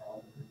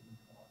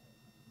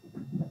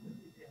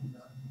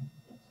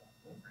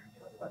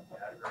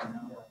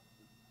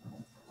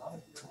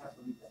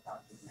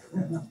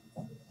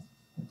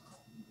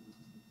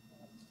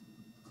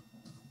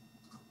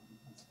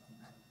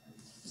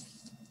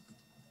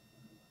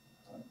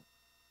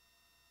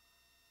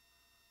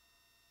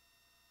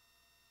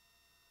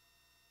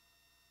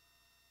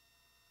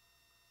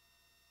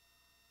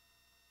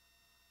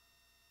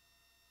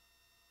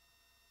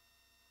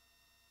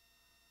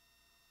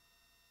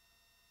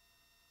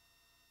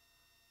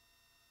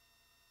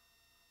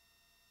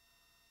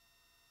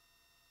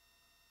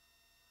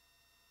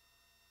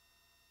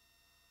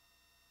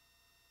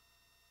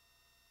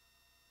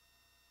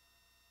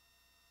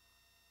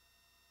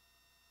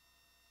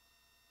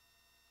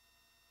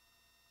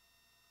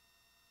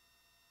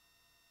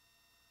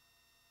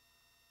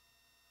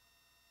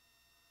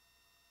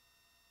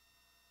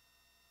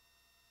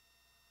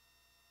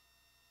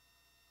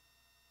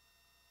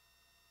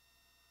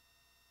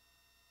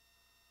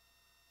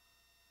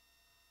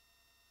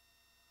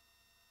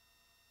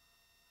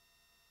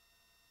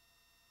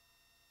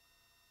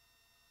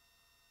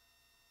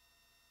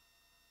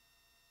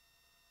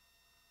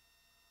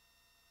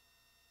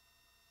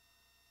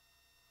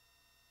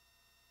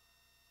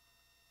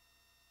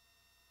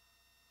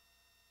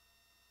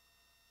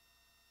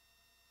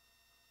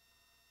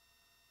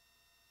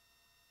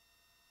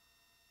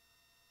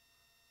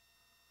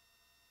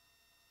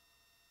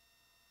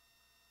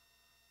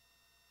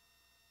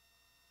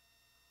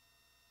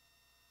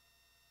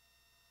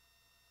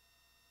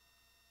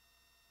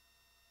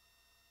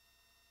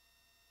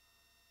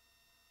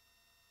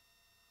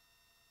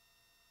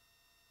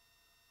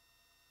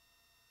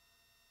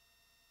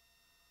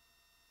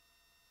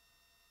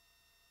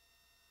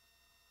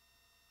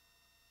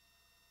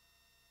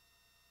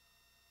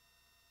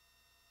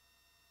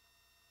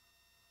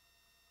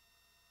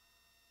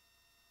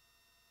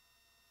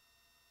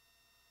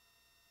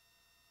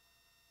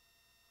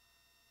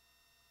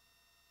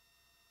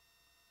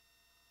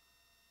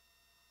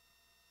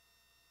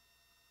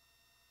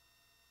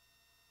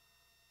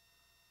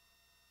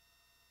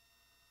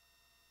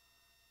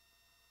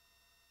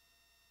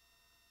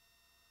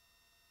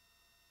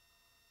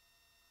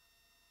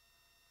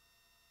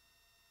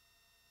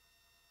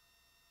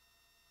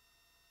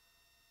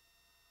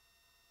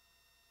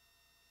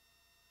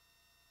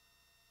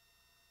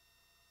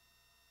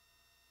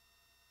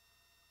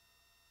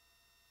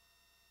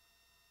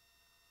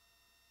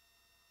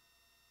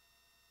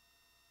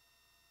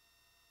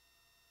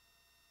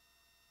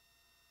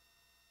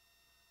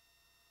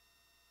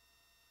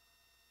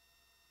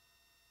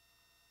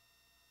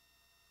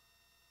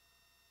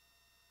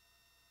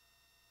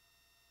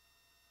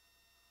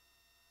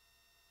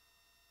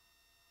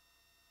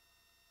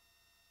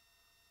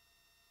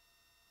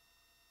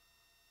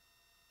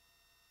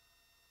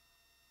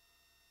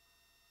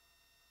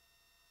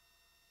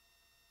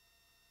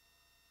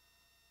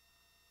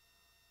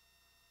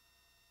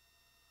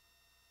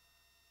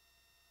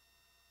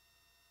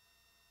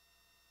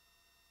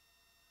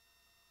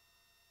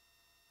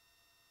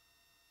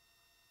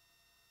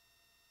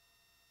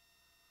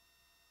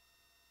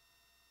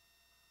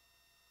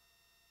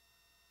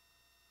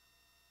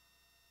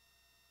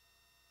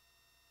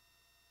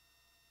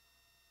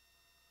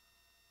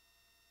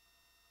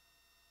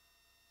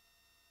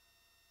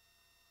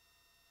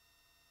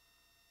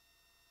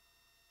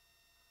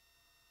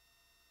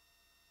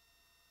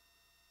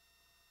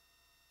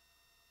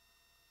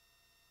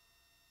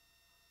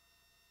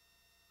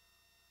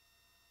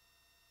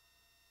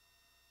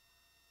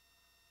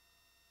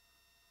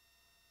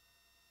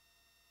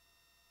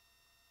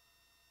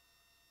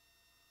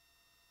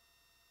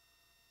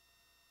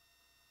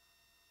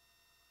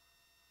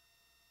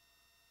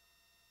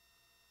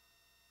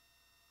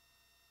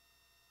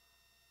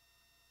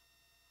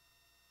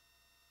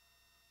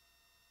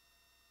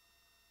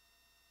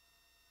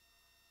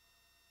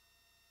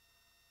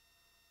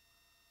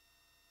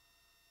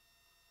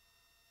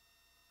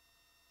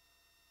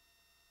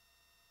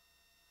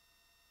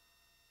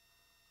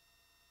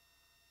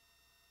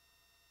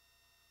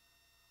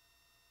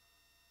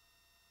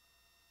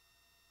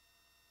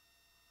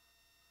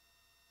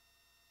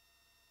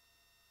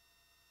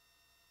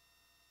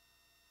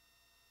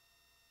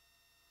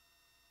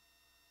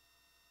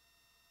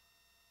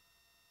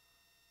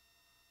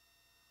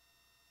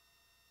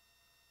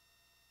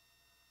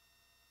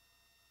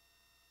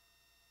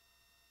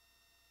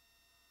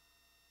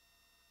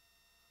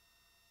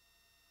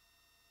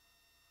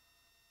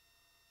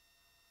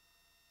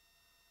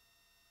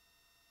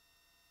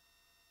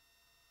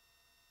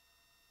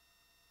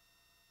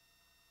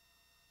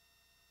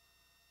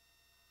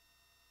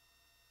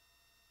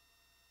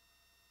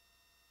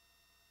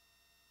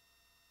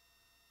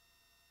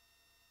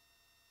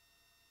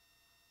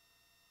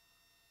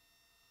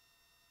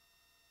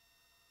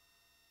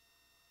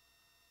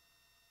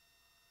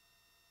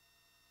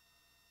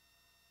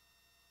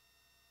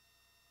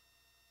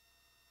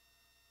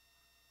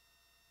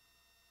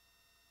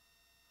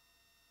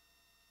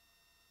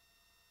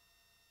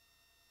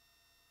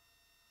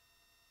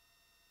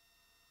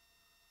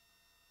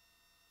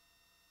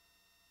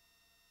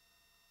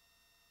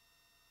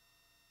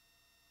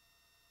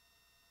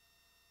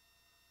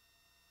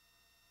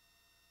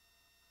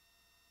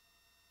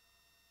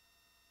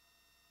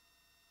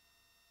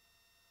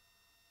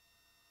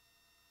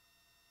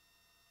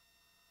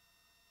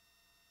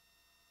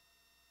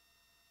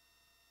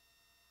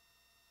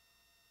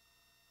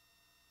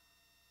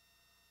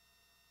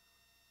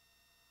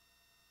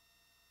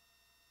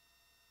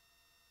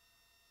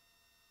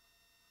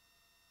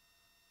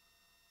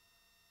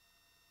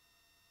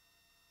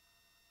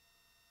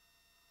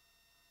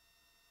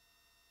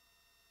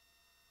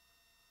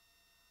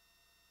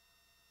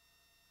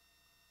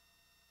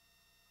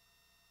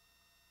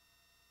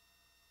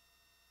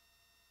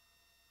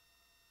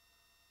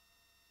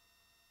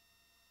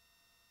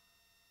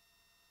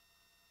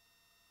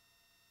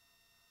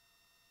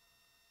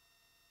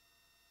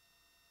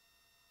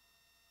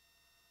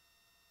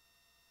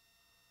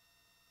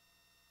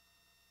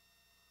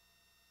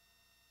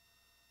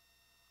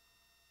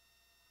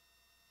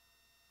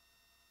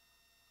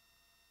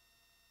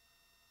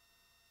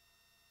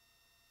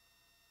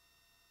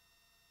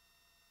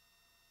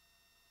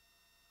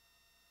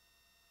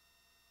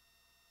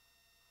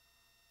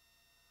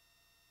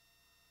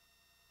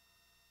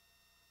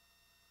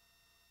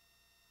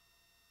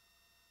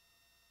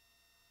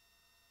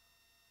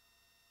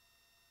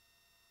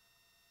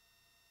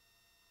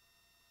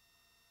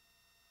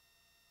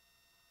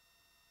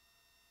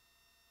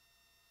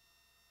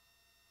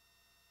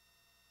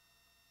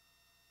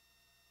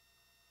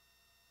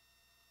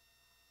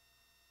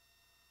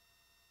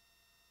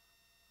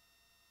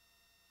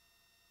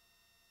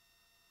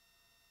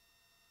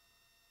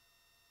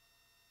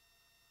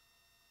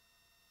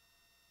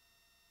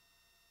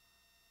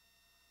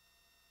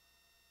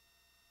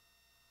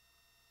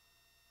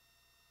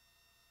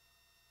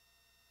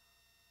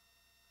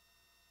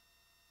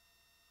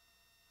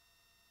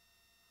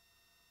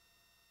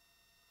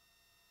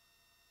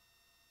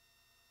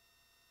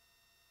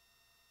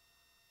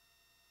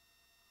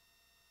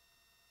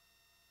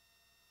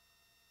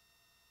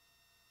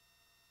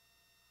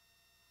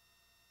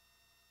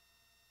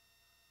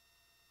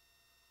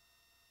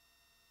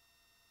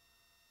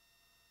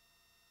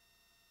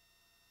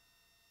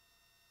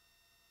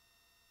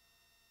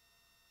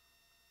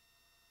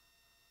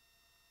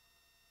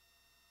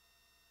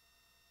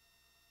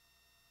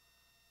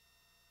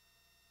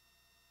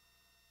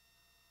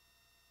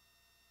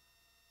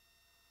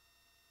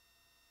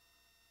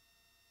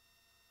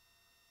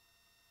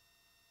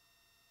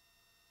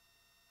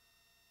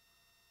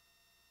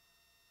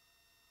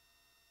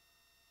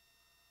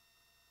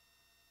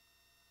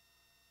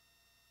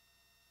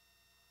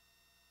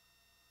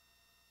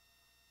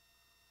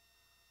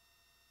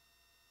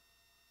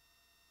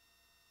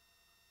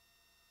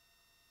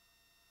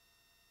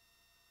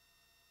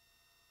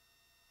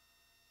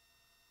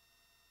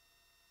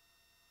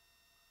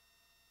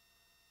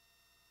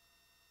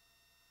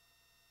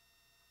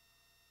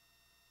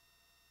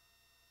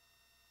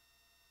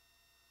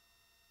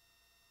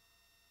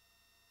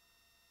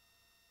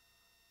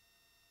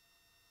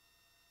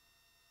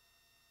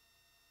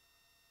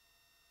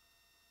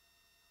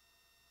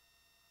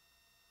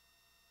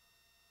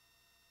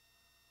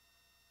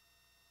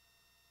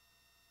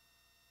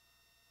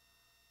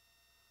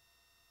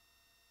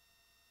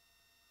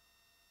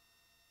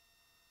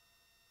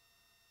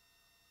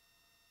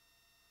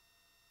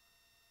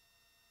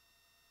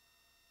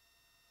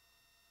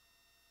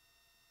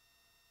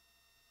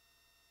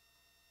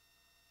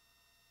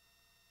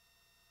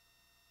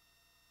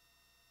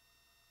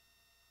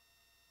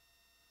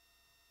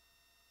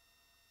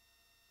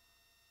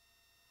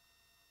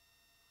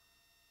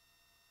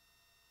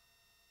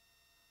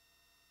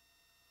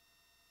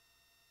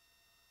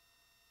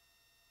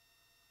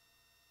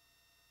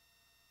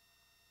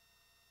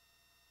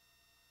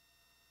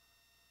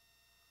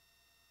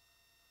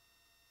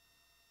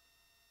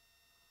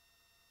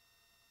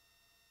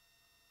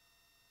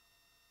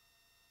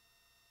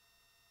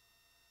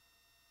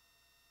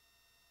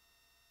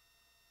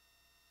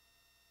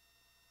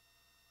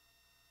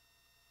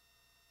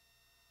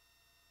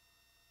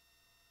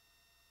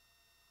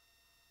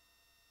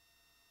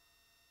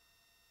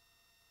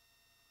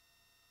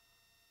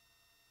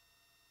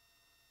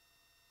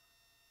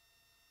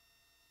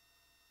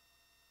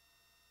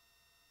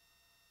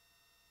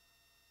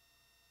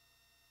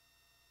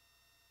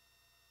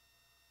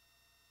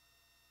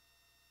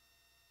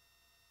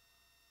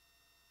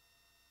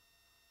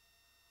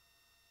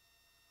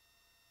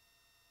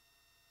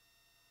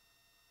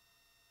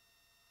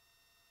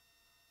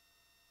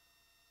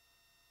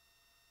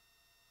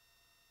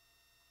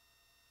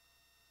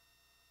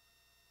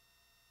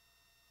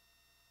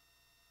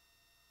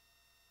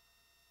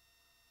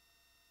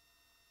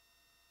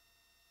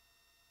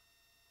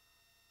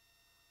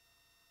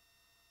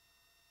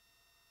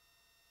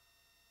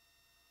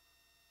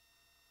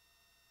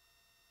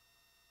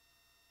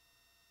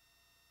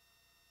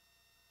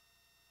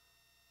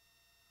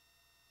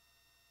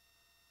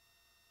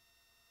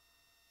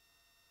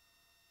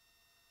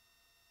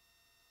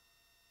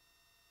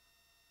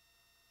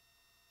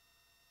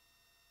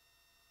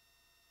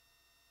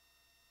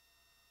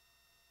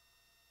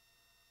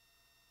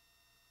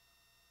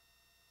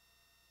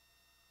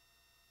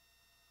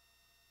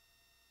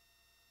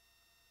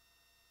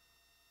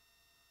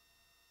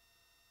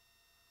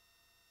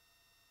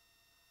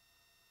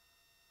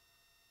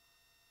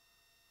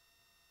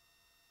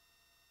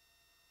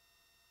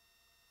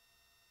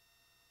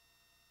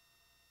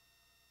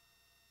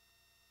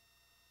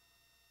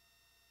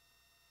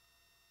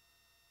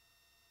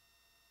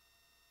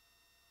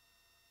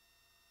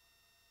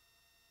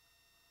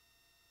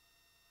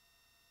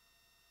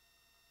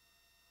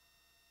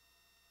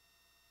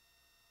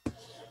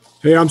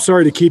 Hey, I'm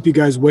sorry to keep you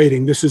guys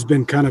waiting. This has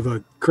been kind of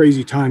a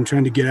crazy time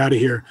trying to get out of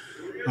here.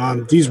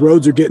 These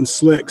roads are getting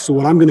slick. So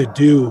what I'm going to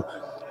do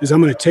is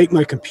I'm going to take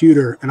my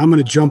computer and I'm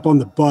going to jump on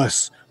the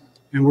bus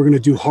and we're going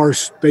to do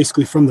Harsh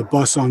basically from the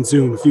bus on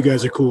Zoom, if you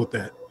guys are cool with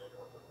that.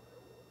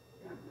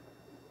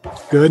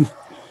 Good?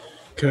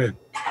 Okay.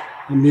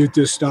 I'll mute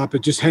this, stop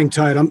it. Just hang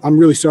tight. I'm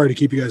really sorry to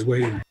keep you guys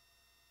waiting.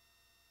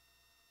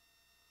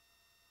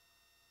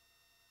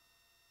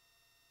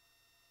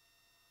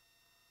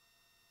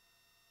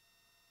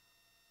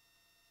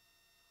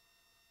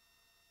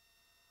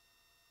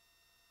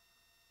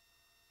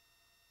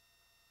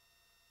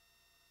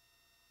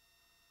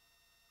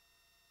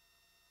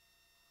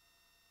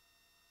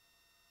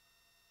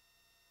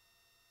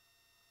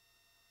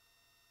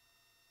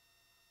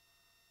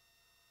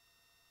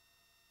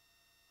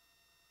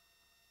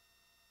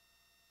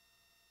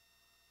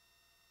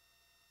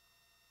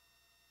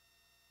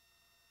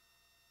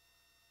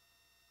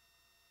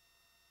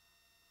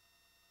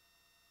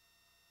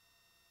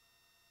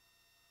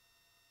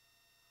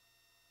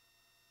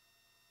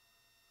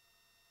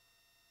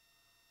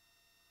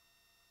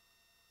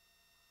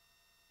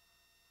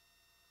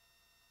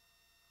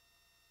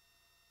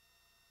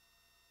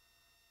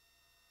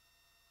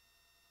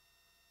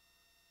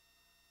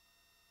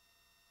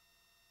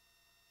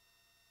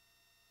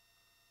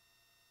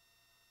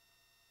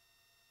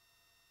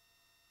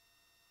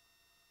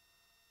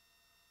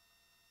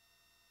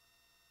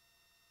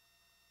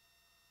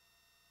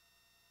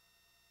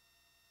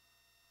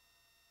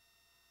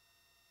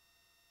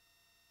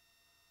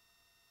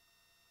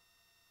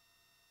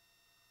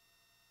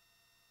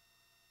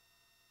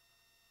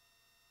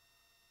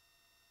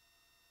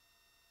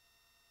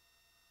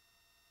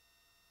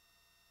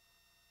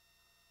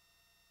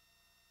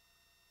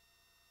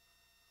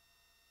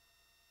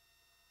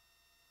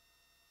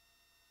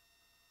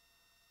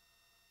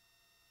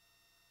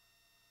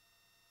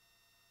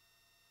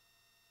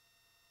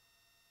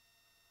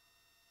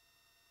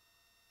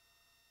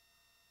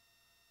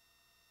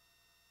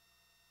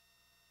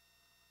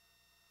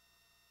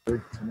 You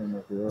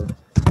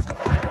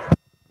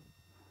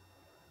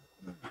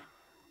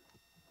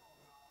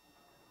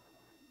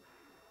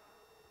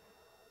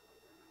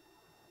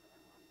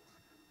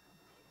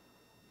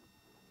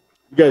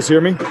guys hear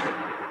me?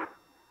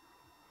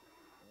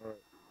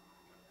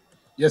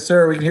 Yes,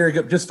 sir. We can hear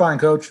you just fine,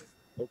 Coach.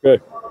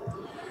 Okay.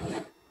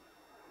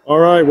 All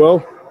right.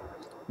 Well,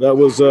 that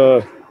was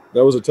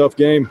a tough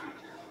game.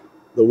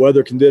 The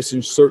weather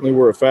conditions certainly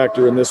were a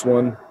factor in this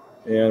one,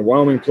 and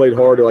Wyoming played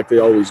hard like they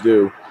always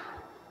do.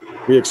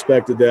 We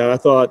expected that. I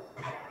thought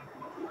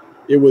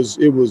it was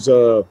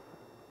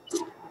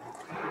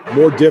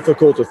more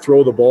difficult to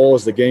throw the ball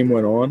as the game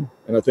went on,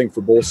 and I think for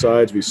both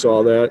sides we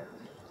saw that.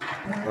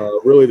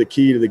 Really the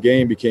key to the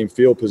game became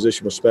field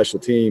position with special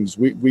teams.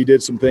 We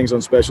did some things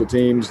on special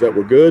teams that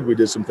were good. We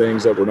did some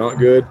things that were not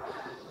good.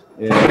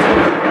 And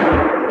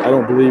I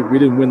don't believe we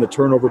didn't win the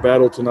turnover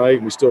battle tonight,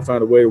 and we still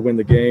found a way to win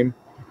the game.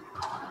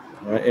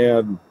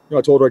 And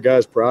I told our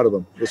guys proud of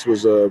them. This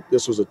was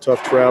a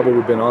tough travel.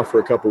 We've been off for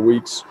a couple of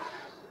weeks.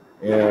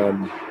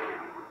 And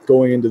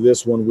going into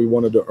this one, we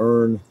wanted to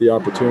earn the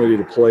opportunity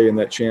to play in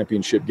that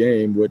championship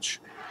game,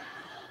 which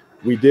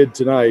we did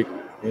tonight.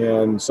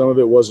 And some of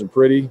it wasn't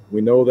pretty.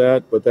 We know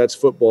that, but that's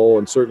football,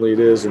 and certainly it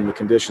is in the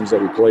conditions that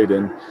we played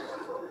in.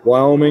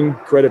 Wyoming,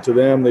 credit to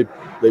them, they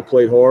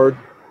played hard.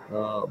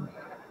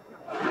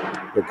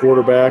 The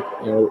quarterback,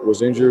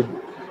 was injured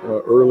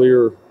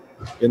earlier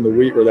in the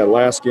week or that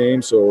last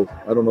game, so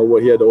I don't know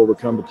what he had to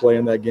overcome to play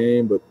in that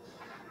game, but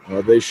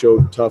they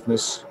showed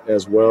toughness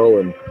as well.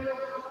 And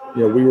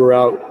we were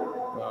out.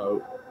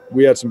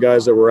 We had some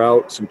guys that were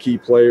out, some key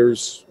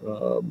players.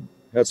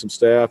 Had some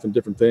staff and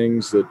different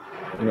things that,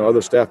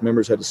 other staff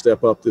members had to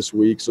step up this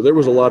week. So there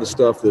was a lot of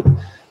stuff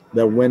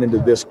that went into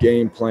this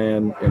game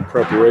plan and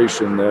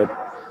preparation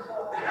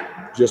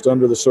that just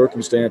under the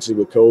circumstances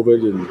with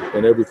COVID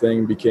and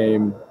everything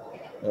became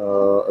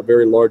a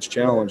very large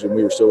challenge, and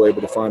we were still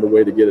able to find a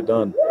way to get it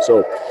done.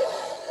 So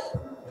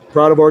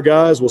proud of our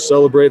guys. We'll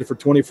celebrate it for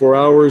 24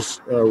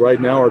 hours.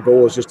 Right now, our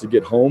goal is just to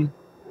get home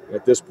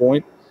at this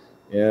point,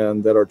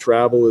 and that our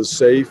travel is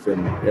safe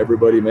and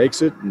everybody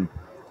makes it. And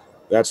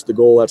that's the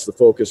goal. That's the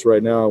focus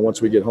right now. And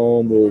once we get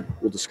home, we'll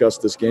discuss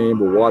this game.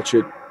 We'll watch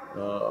it.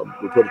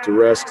 We'll put it to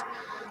rest.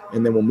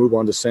 And then we'll move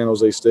on to San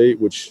Jose State,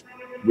 which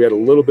we had a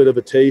little bit of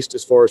a taste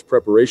as far as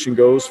preparation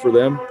goes for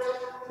them.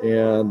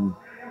 And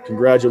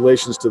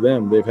congratulations to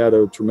them. They've had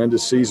a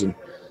tremendous season,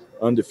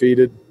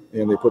 undefeated,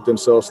 and they put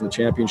themselves in the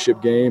championship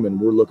game, and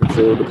we're looking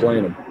forward to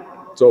playing them.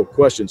 So,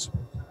 questions?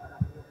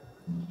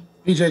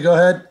 PJ, go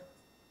ahead.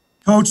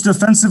 Coach,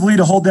 defensively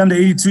to hold them to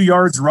 82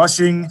 yards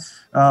rushing,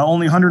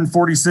 only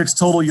 146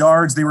 total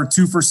yards. They were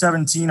 2 for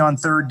 17 on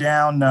third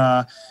down.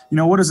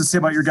 What does it say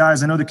about your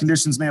guys? I know the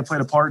conditions may have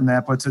played a part in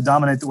that, but to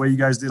dominate the way you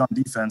guys did on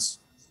defense.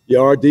 Yeah,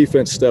 our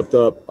defense stepped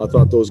up. I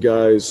thought those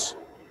guys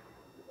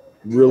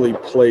really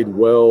played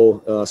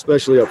well,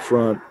 especially up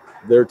front.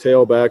 Their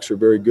tailbacks are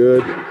very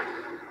good.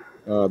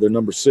 Their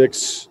number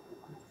 6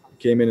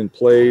 came in and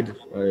played.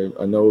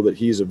 I know that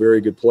he's a very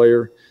good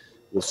player.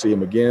 we'll see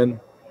them again.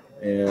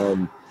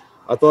 And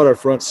I thought our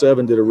front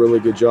seven did a really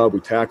good job. We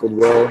tackled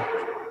well.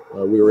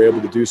 We were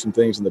able to do some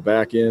things in the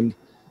back end.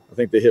 I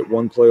think they hit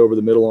one play over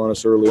the middle on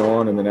us early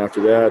on, and then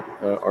after that,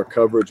 our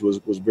coverage was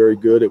very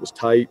good. It was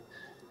tight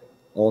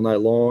all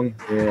night long,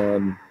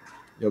 and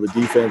the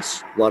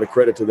defense, a lot of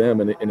credit to them.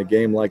 In a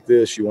game like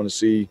this, you want to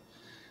see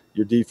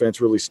your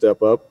defense really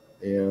step up,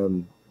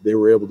 and they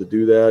were able to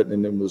do that,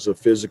 and it was a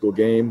physical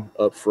game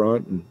up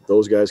front, and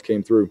those guys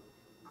came through.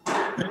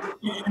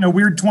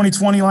 Weird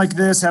 2020 like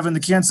this, having the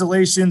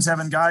cancellations,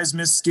 having guys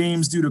miss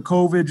games due to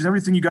COVID, just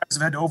everything you guys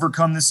have had to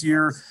overcome this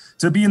year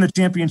to be in the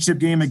championship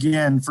game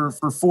again for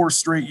 4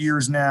 straight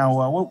years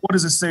now. What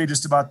does it say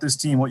just about this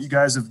team, what you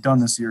guys have done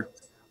this year?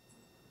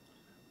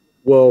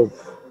 Well,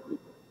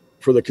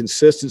 for the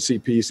consistency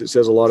piece, it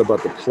says a lot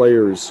about the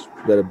players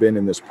that have been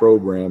in this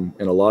program,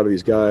 and a lot of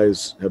these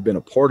guys have been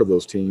a part of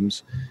those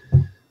teams.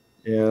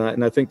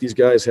 And I think these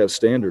guys have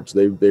standards.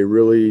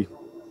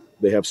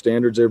 They have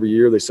standards every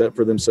year they set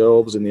for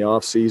themselves in the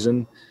off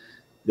season.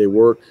 They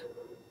work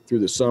through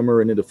the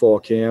summer and into fall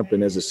camp.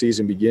 And as the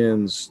season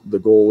begins, the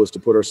goal is to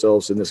put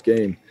ourselves in this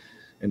game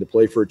and to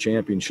play for a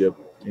championship.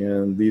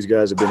 And these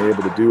guys have been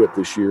able to do it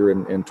this year.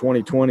 And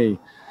 2020,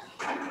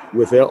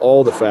 with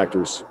all the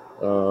factors,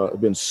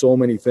 have been so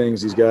many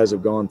things these guys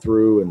have gone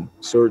through. And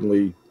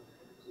certainly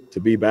to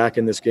be back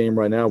in this game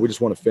right now, we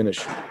just want to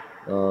finish.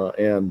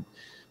 And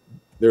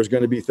there's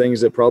going to be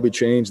things that probably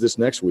change this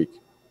next week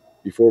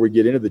before we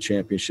get into the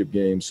championship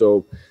game.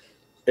 So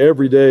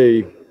every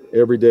day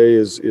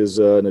is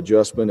an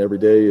adjustment. Every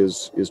day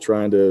is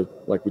trying to,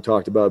 like we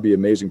talked about, be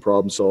amazing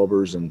problem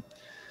solvers. And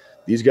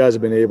these guys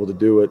have been able to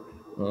do it.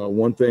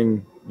 One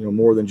thing,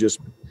 more than just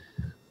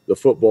the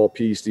football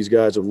piece, these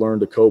guys have learned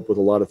to cope with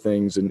a lot of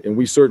things. And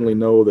we certainly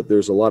know that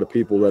there's a lot of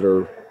people that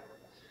are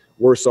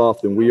worse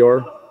off than we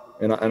are.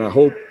 And I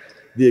hope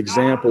the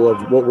example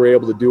of what we're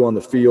able to do on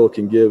the field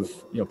can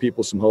give,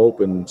 people some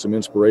hope and some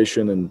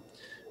inspiration. And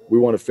we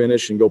want to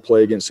finish and go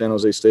play against San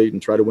Jose State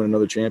and try to win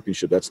another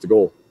championship. That's the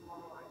goal.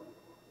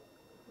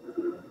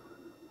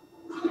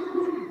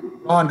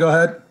 Ron, go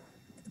ahead.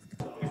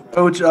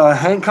 Coach,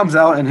 Hank comes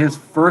out and his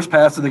first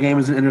pass of the game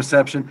is an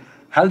interception.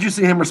 How did you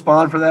see him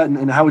respond for that,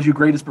 and how would you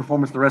grade his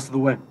performance the rest of the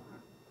way?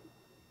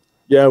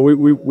 Yeah,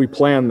 we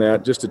planned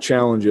that just to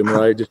challenge him,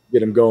 right, just to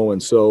get him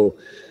going. So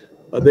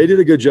they did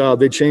a good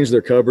job. They changed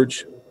their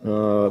coverage.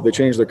 They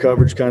changed their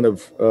coverage kind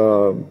of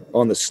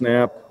on the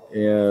snap,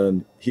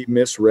 and he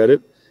misread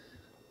it.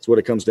 That's what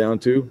it comes down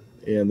to,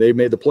 and they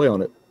made the play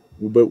on it.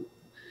 But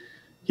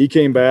he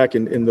came back,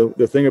 and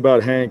the thing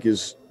about Hank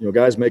is,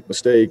 guys make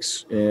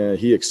mistakes, and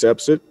he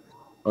accepts it,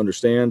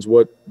 understands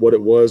what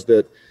it was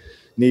that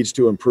needs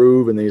to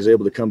improve, and then he's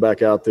able to come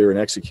back out there and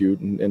execute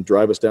and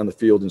drive us down the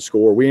field and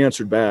score. We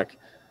answered back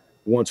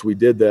once we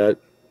did that,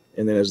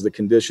 and then as the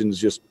conditions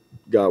just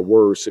got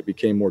worse, it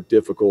became more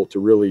difficult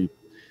to really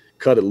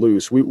cut it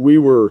loose. We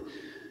were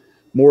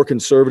more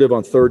conservative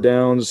on third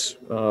downs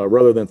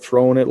rather than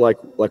throwing it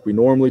like we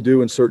normally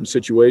do in certain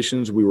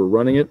situations. We were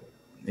running it,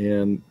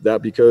 and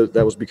that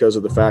was because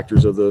of the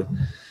factors of the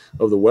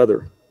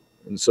weather.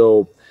 And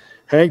so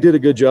Hank did a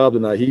good job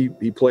tonight.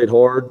 He played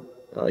hard.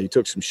 He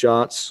took some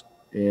shots,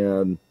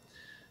 and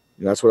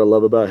that's what I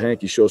love about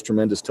Hank. He shows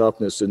tremendous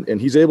toughness,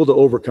 and he's able to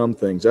overcome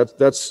things.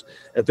 That's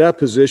at that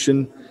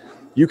position,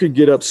 you can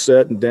get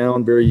upset and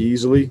down very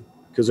easily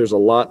because there's a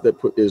lot that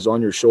is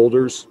on your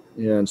shoulders.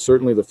 And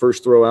certainly the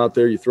first throw out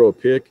there, you throw a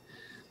pick,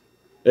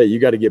 hey, you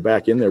got to get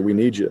back in there. We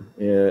need you.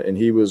 And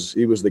he was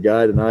the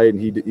guy tonight, and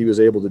he was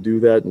able to do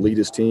that and lead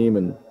his team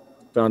and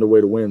found a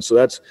way to win. So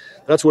that's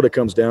what it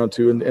comes down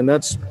to, and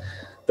that's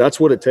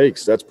what it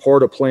takes. That's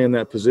part of playing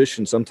that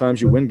position.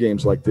 Sometimes you win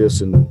games like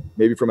this, and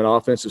maybe from an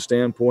offensive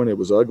standpoint, it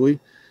was ugly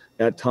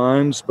at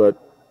times,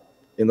 but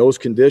in those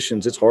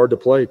conditions, it's hard to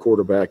play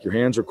quarterback. Your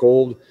hands are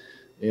cold,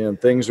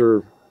 and things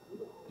are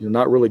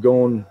not really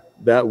going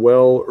that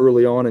well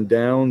early on in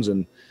downs,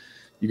 and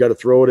you got to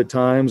throw it at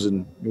times.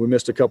 And we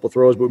missed a couple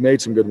throws, but we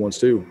made some good ones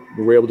too.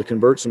 We were able to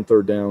convert some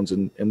third downs,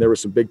 and there were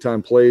some big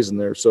time plays in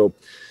there. So,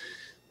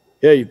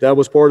 hey, that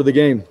was part of the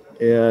game,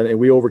 and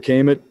we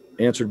overcame it,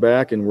 answered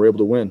back, and were able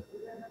to win.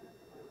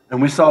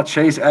 And we saw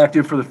Chase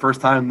active for the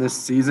first time this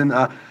season.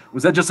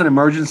 Was that just an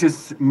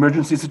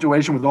emergency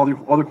situation with all the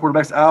other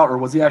quarterbacks out, or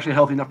was he actually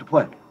healthy enough to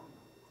play?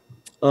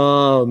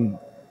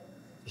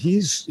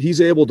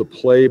 He's able to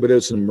play, but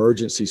it's an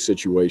emergency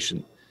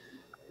situation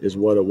is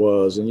what it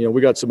was. And,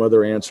 we got some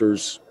other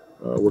answers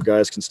where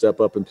guys can step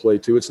up and play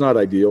too. It's not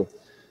ideal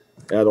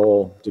at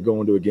all to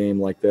go into a game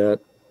like that.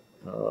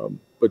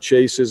 But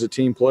Chase is a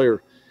team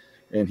player,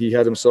 and he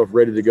had himself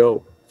ready to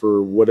go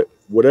for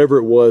whatever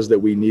it was that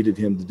we needed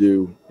him to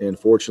do. And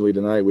fortunately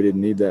tonight we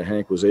didn't need that.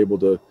 Hank was able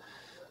to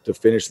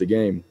finish the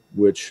game,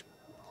 which,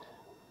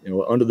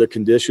 under the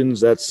conditions,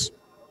 that's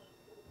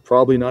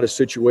probably not a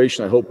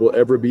situation I hope we'll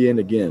ever be in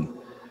again.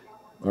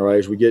 All right,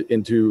 as we get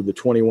into the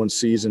 21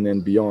 season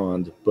and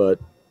beyond, but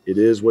it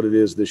is what it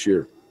is this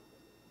year.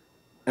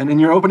 And in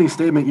your opening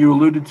statement, you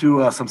alluded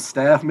to some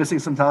staff missing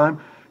some time.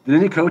 Did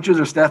any coaches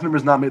or staff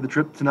members not make the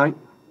trip tonight?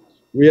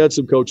 We had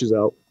some coaches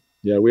out.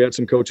 Yeah, we had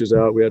some coaches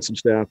out, we had some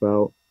staff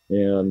out,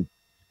 and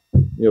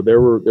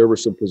there were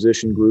some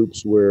position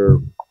groups where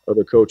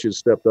other coaches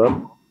stepped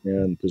up,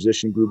 and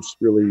position groups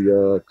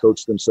really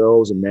coached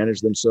themselves and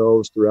managed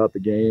themselves throughout the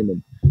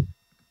game.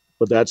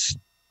 But that's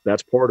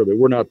part of it.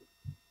 We're not,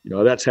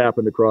 that's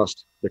happened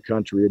across the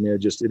country. I mean,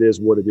 it is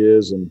what it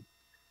is. And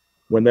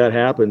when that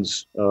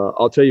happens,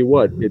 I'll tell you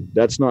what,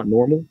 that's not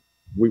normal.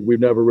 We've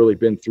never really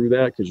been through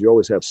that because you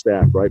always have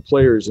staff, right?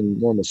 Players in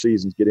normal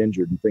seasons get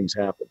injured and things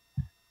happen.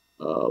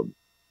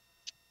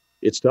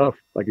 It's tough.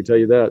 I can tell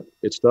you that.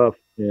 It's tough.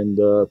 And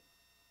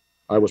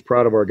I was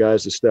proud of our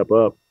guys to step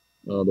up,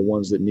 the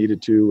ones that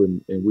needed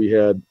to. And we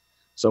had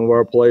some of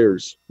our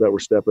players that were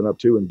stepping up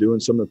too and doing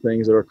some of the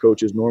things that our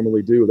coaches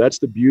normally do. That's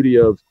the beauty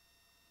of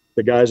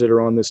the guys that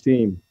are on this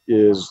team,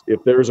 is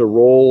if there's a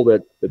role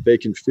that they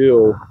can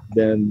fill,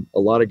 then a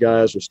lot of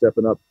guys are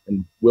stepping up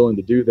and willing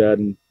to do that.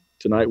 And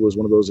tonight was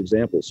one of those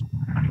examples.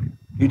 Can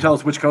you tell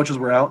us which coaches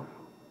were out?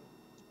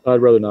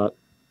 I'd rather not.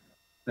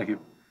 Thank you.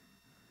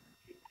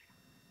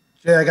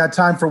 Jay, I got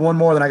time for one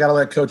more, then I got to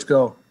let Coach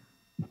go.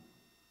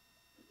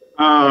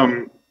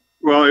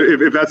 Well,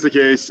 if that's the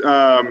case,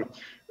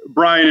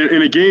 Bryan,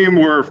 in a game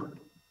where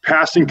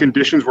passing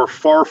conditions were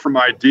far from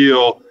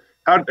ideal,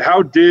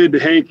 how did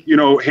Hank,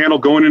 handle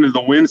going into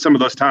the wind some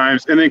of those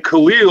times? And then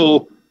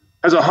Khalil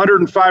has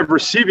 105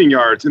 receiving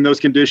yards in those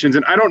conditions.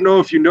 And I don't know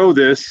if you know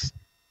this.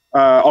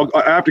 I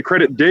have to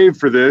credit Dave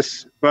for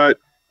this, but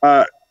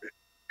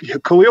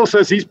Khalil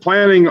says he's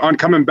planning on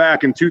coming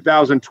back in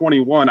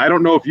 2021. I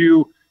don't know if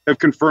you have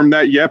confirmed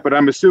that yet, but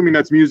I'm assuming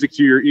that's music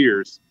to your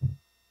ears.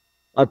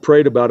 I've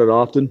prayed about it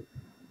often.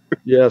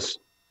 Yes.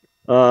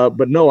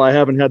 But no, I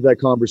haven't had that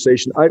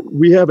conversation.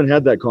 We haven't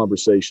had that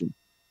conversation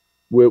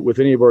with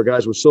any of our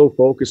guys. We're so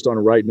focused on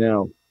it right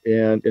now.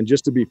 And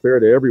just to be fair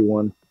to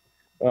everyone,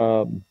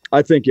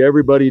 I think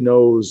everybody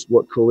knows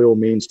what Khalil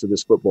means to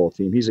this football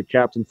team. He's a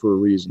captain for a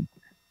reason.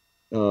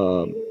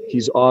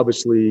 He's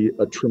obviously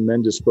a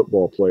tremendous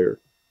football player.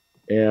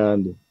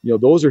 And,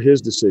 those are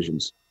his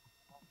decisions.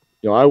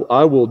 I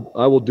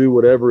will do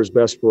whatever is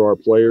best for our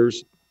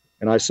players,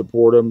 and I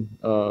support him.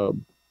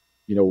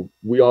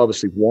 We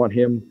obviously want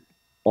him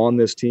on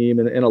this team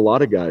and a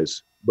lot of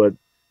guys, but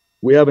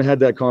we haven't had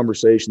that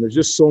conversation. There's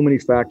just so many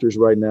factors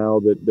right now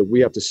that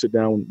we have to sit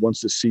down once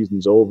the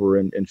season's over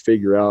and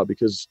figure out,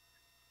 because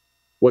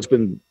what's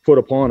been put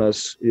upon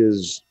us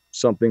is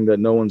something that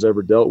no one's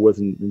ever dealt with.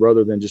 And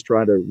rather than just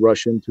trying to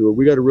rush into it,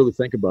 we got to really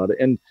think about it.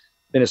 And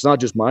it's not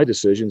just my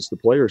decision, it's the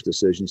players'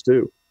 decisions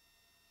too.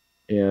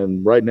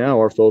 And right now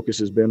our focus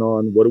has been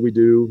on what do we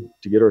do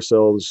to get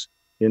ourselves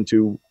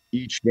into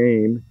each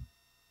game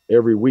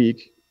every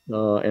week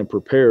and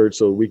prepared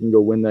so we can go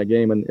win that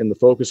game. And the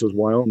focus was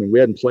Wyoming. We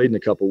hadn't played in a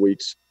couple of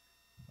weeks.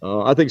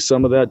 I think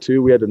some of that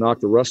too, we had to knock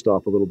the rust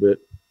off a little bit.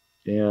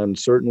 And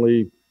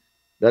certainly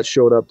that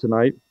showed up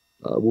tonight.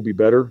 We'll be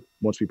better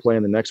once we play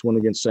in the next one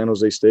against San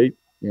Jose State.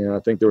 And I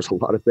think there was a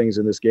lot of things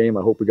in this game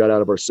I hope we got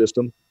out of our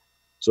system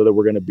so that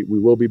we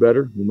will be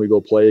better when we go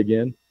play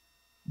again.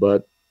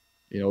 But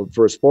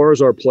for as far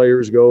as our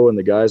players go and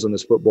the guys on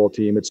this football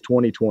team, it's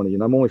 2020.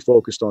 And I'm only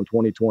focused on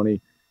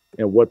 2020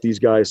 and what these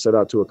guys set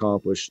out to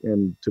accomplish.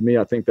 And to me,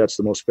 I think that's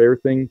the most fair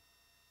thing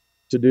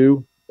to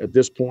do at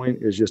this point,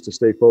 is just to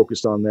stay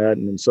focused on that.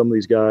 And then some of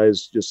these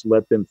guys, just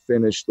let them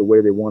finish the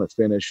way they want to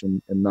finish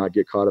and not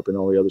get caught up in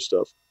all the other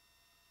stuff.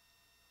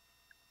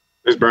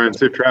 Thanks, Bryan.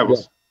 Safe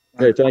travels.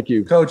 Yeah. Hey, thank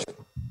you. Coach,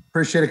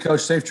 appreciate it,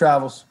 Coach. Safe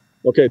travels.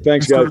 Okay,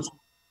 thanks guys. Coach.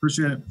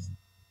 Appreciate it.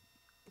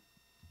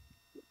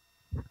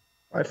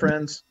 Bye,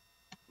 friends.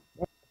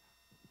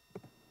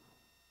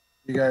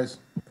 You guys.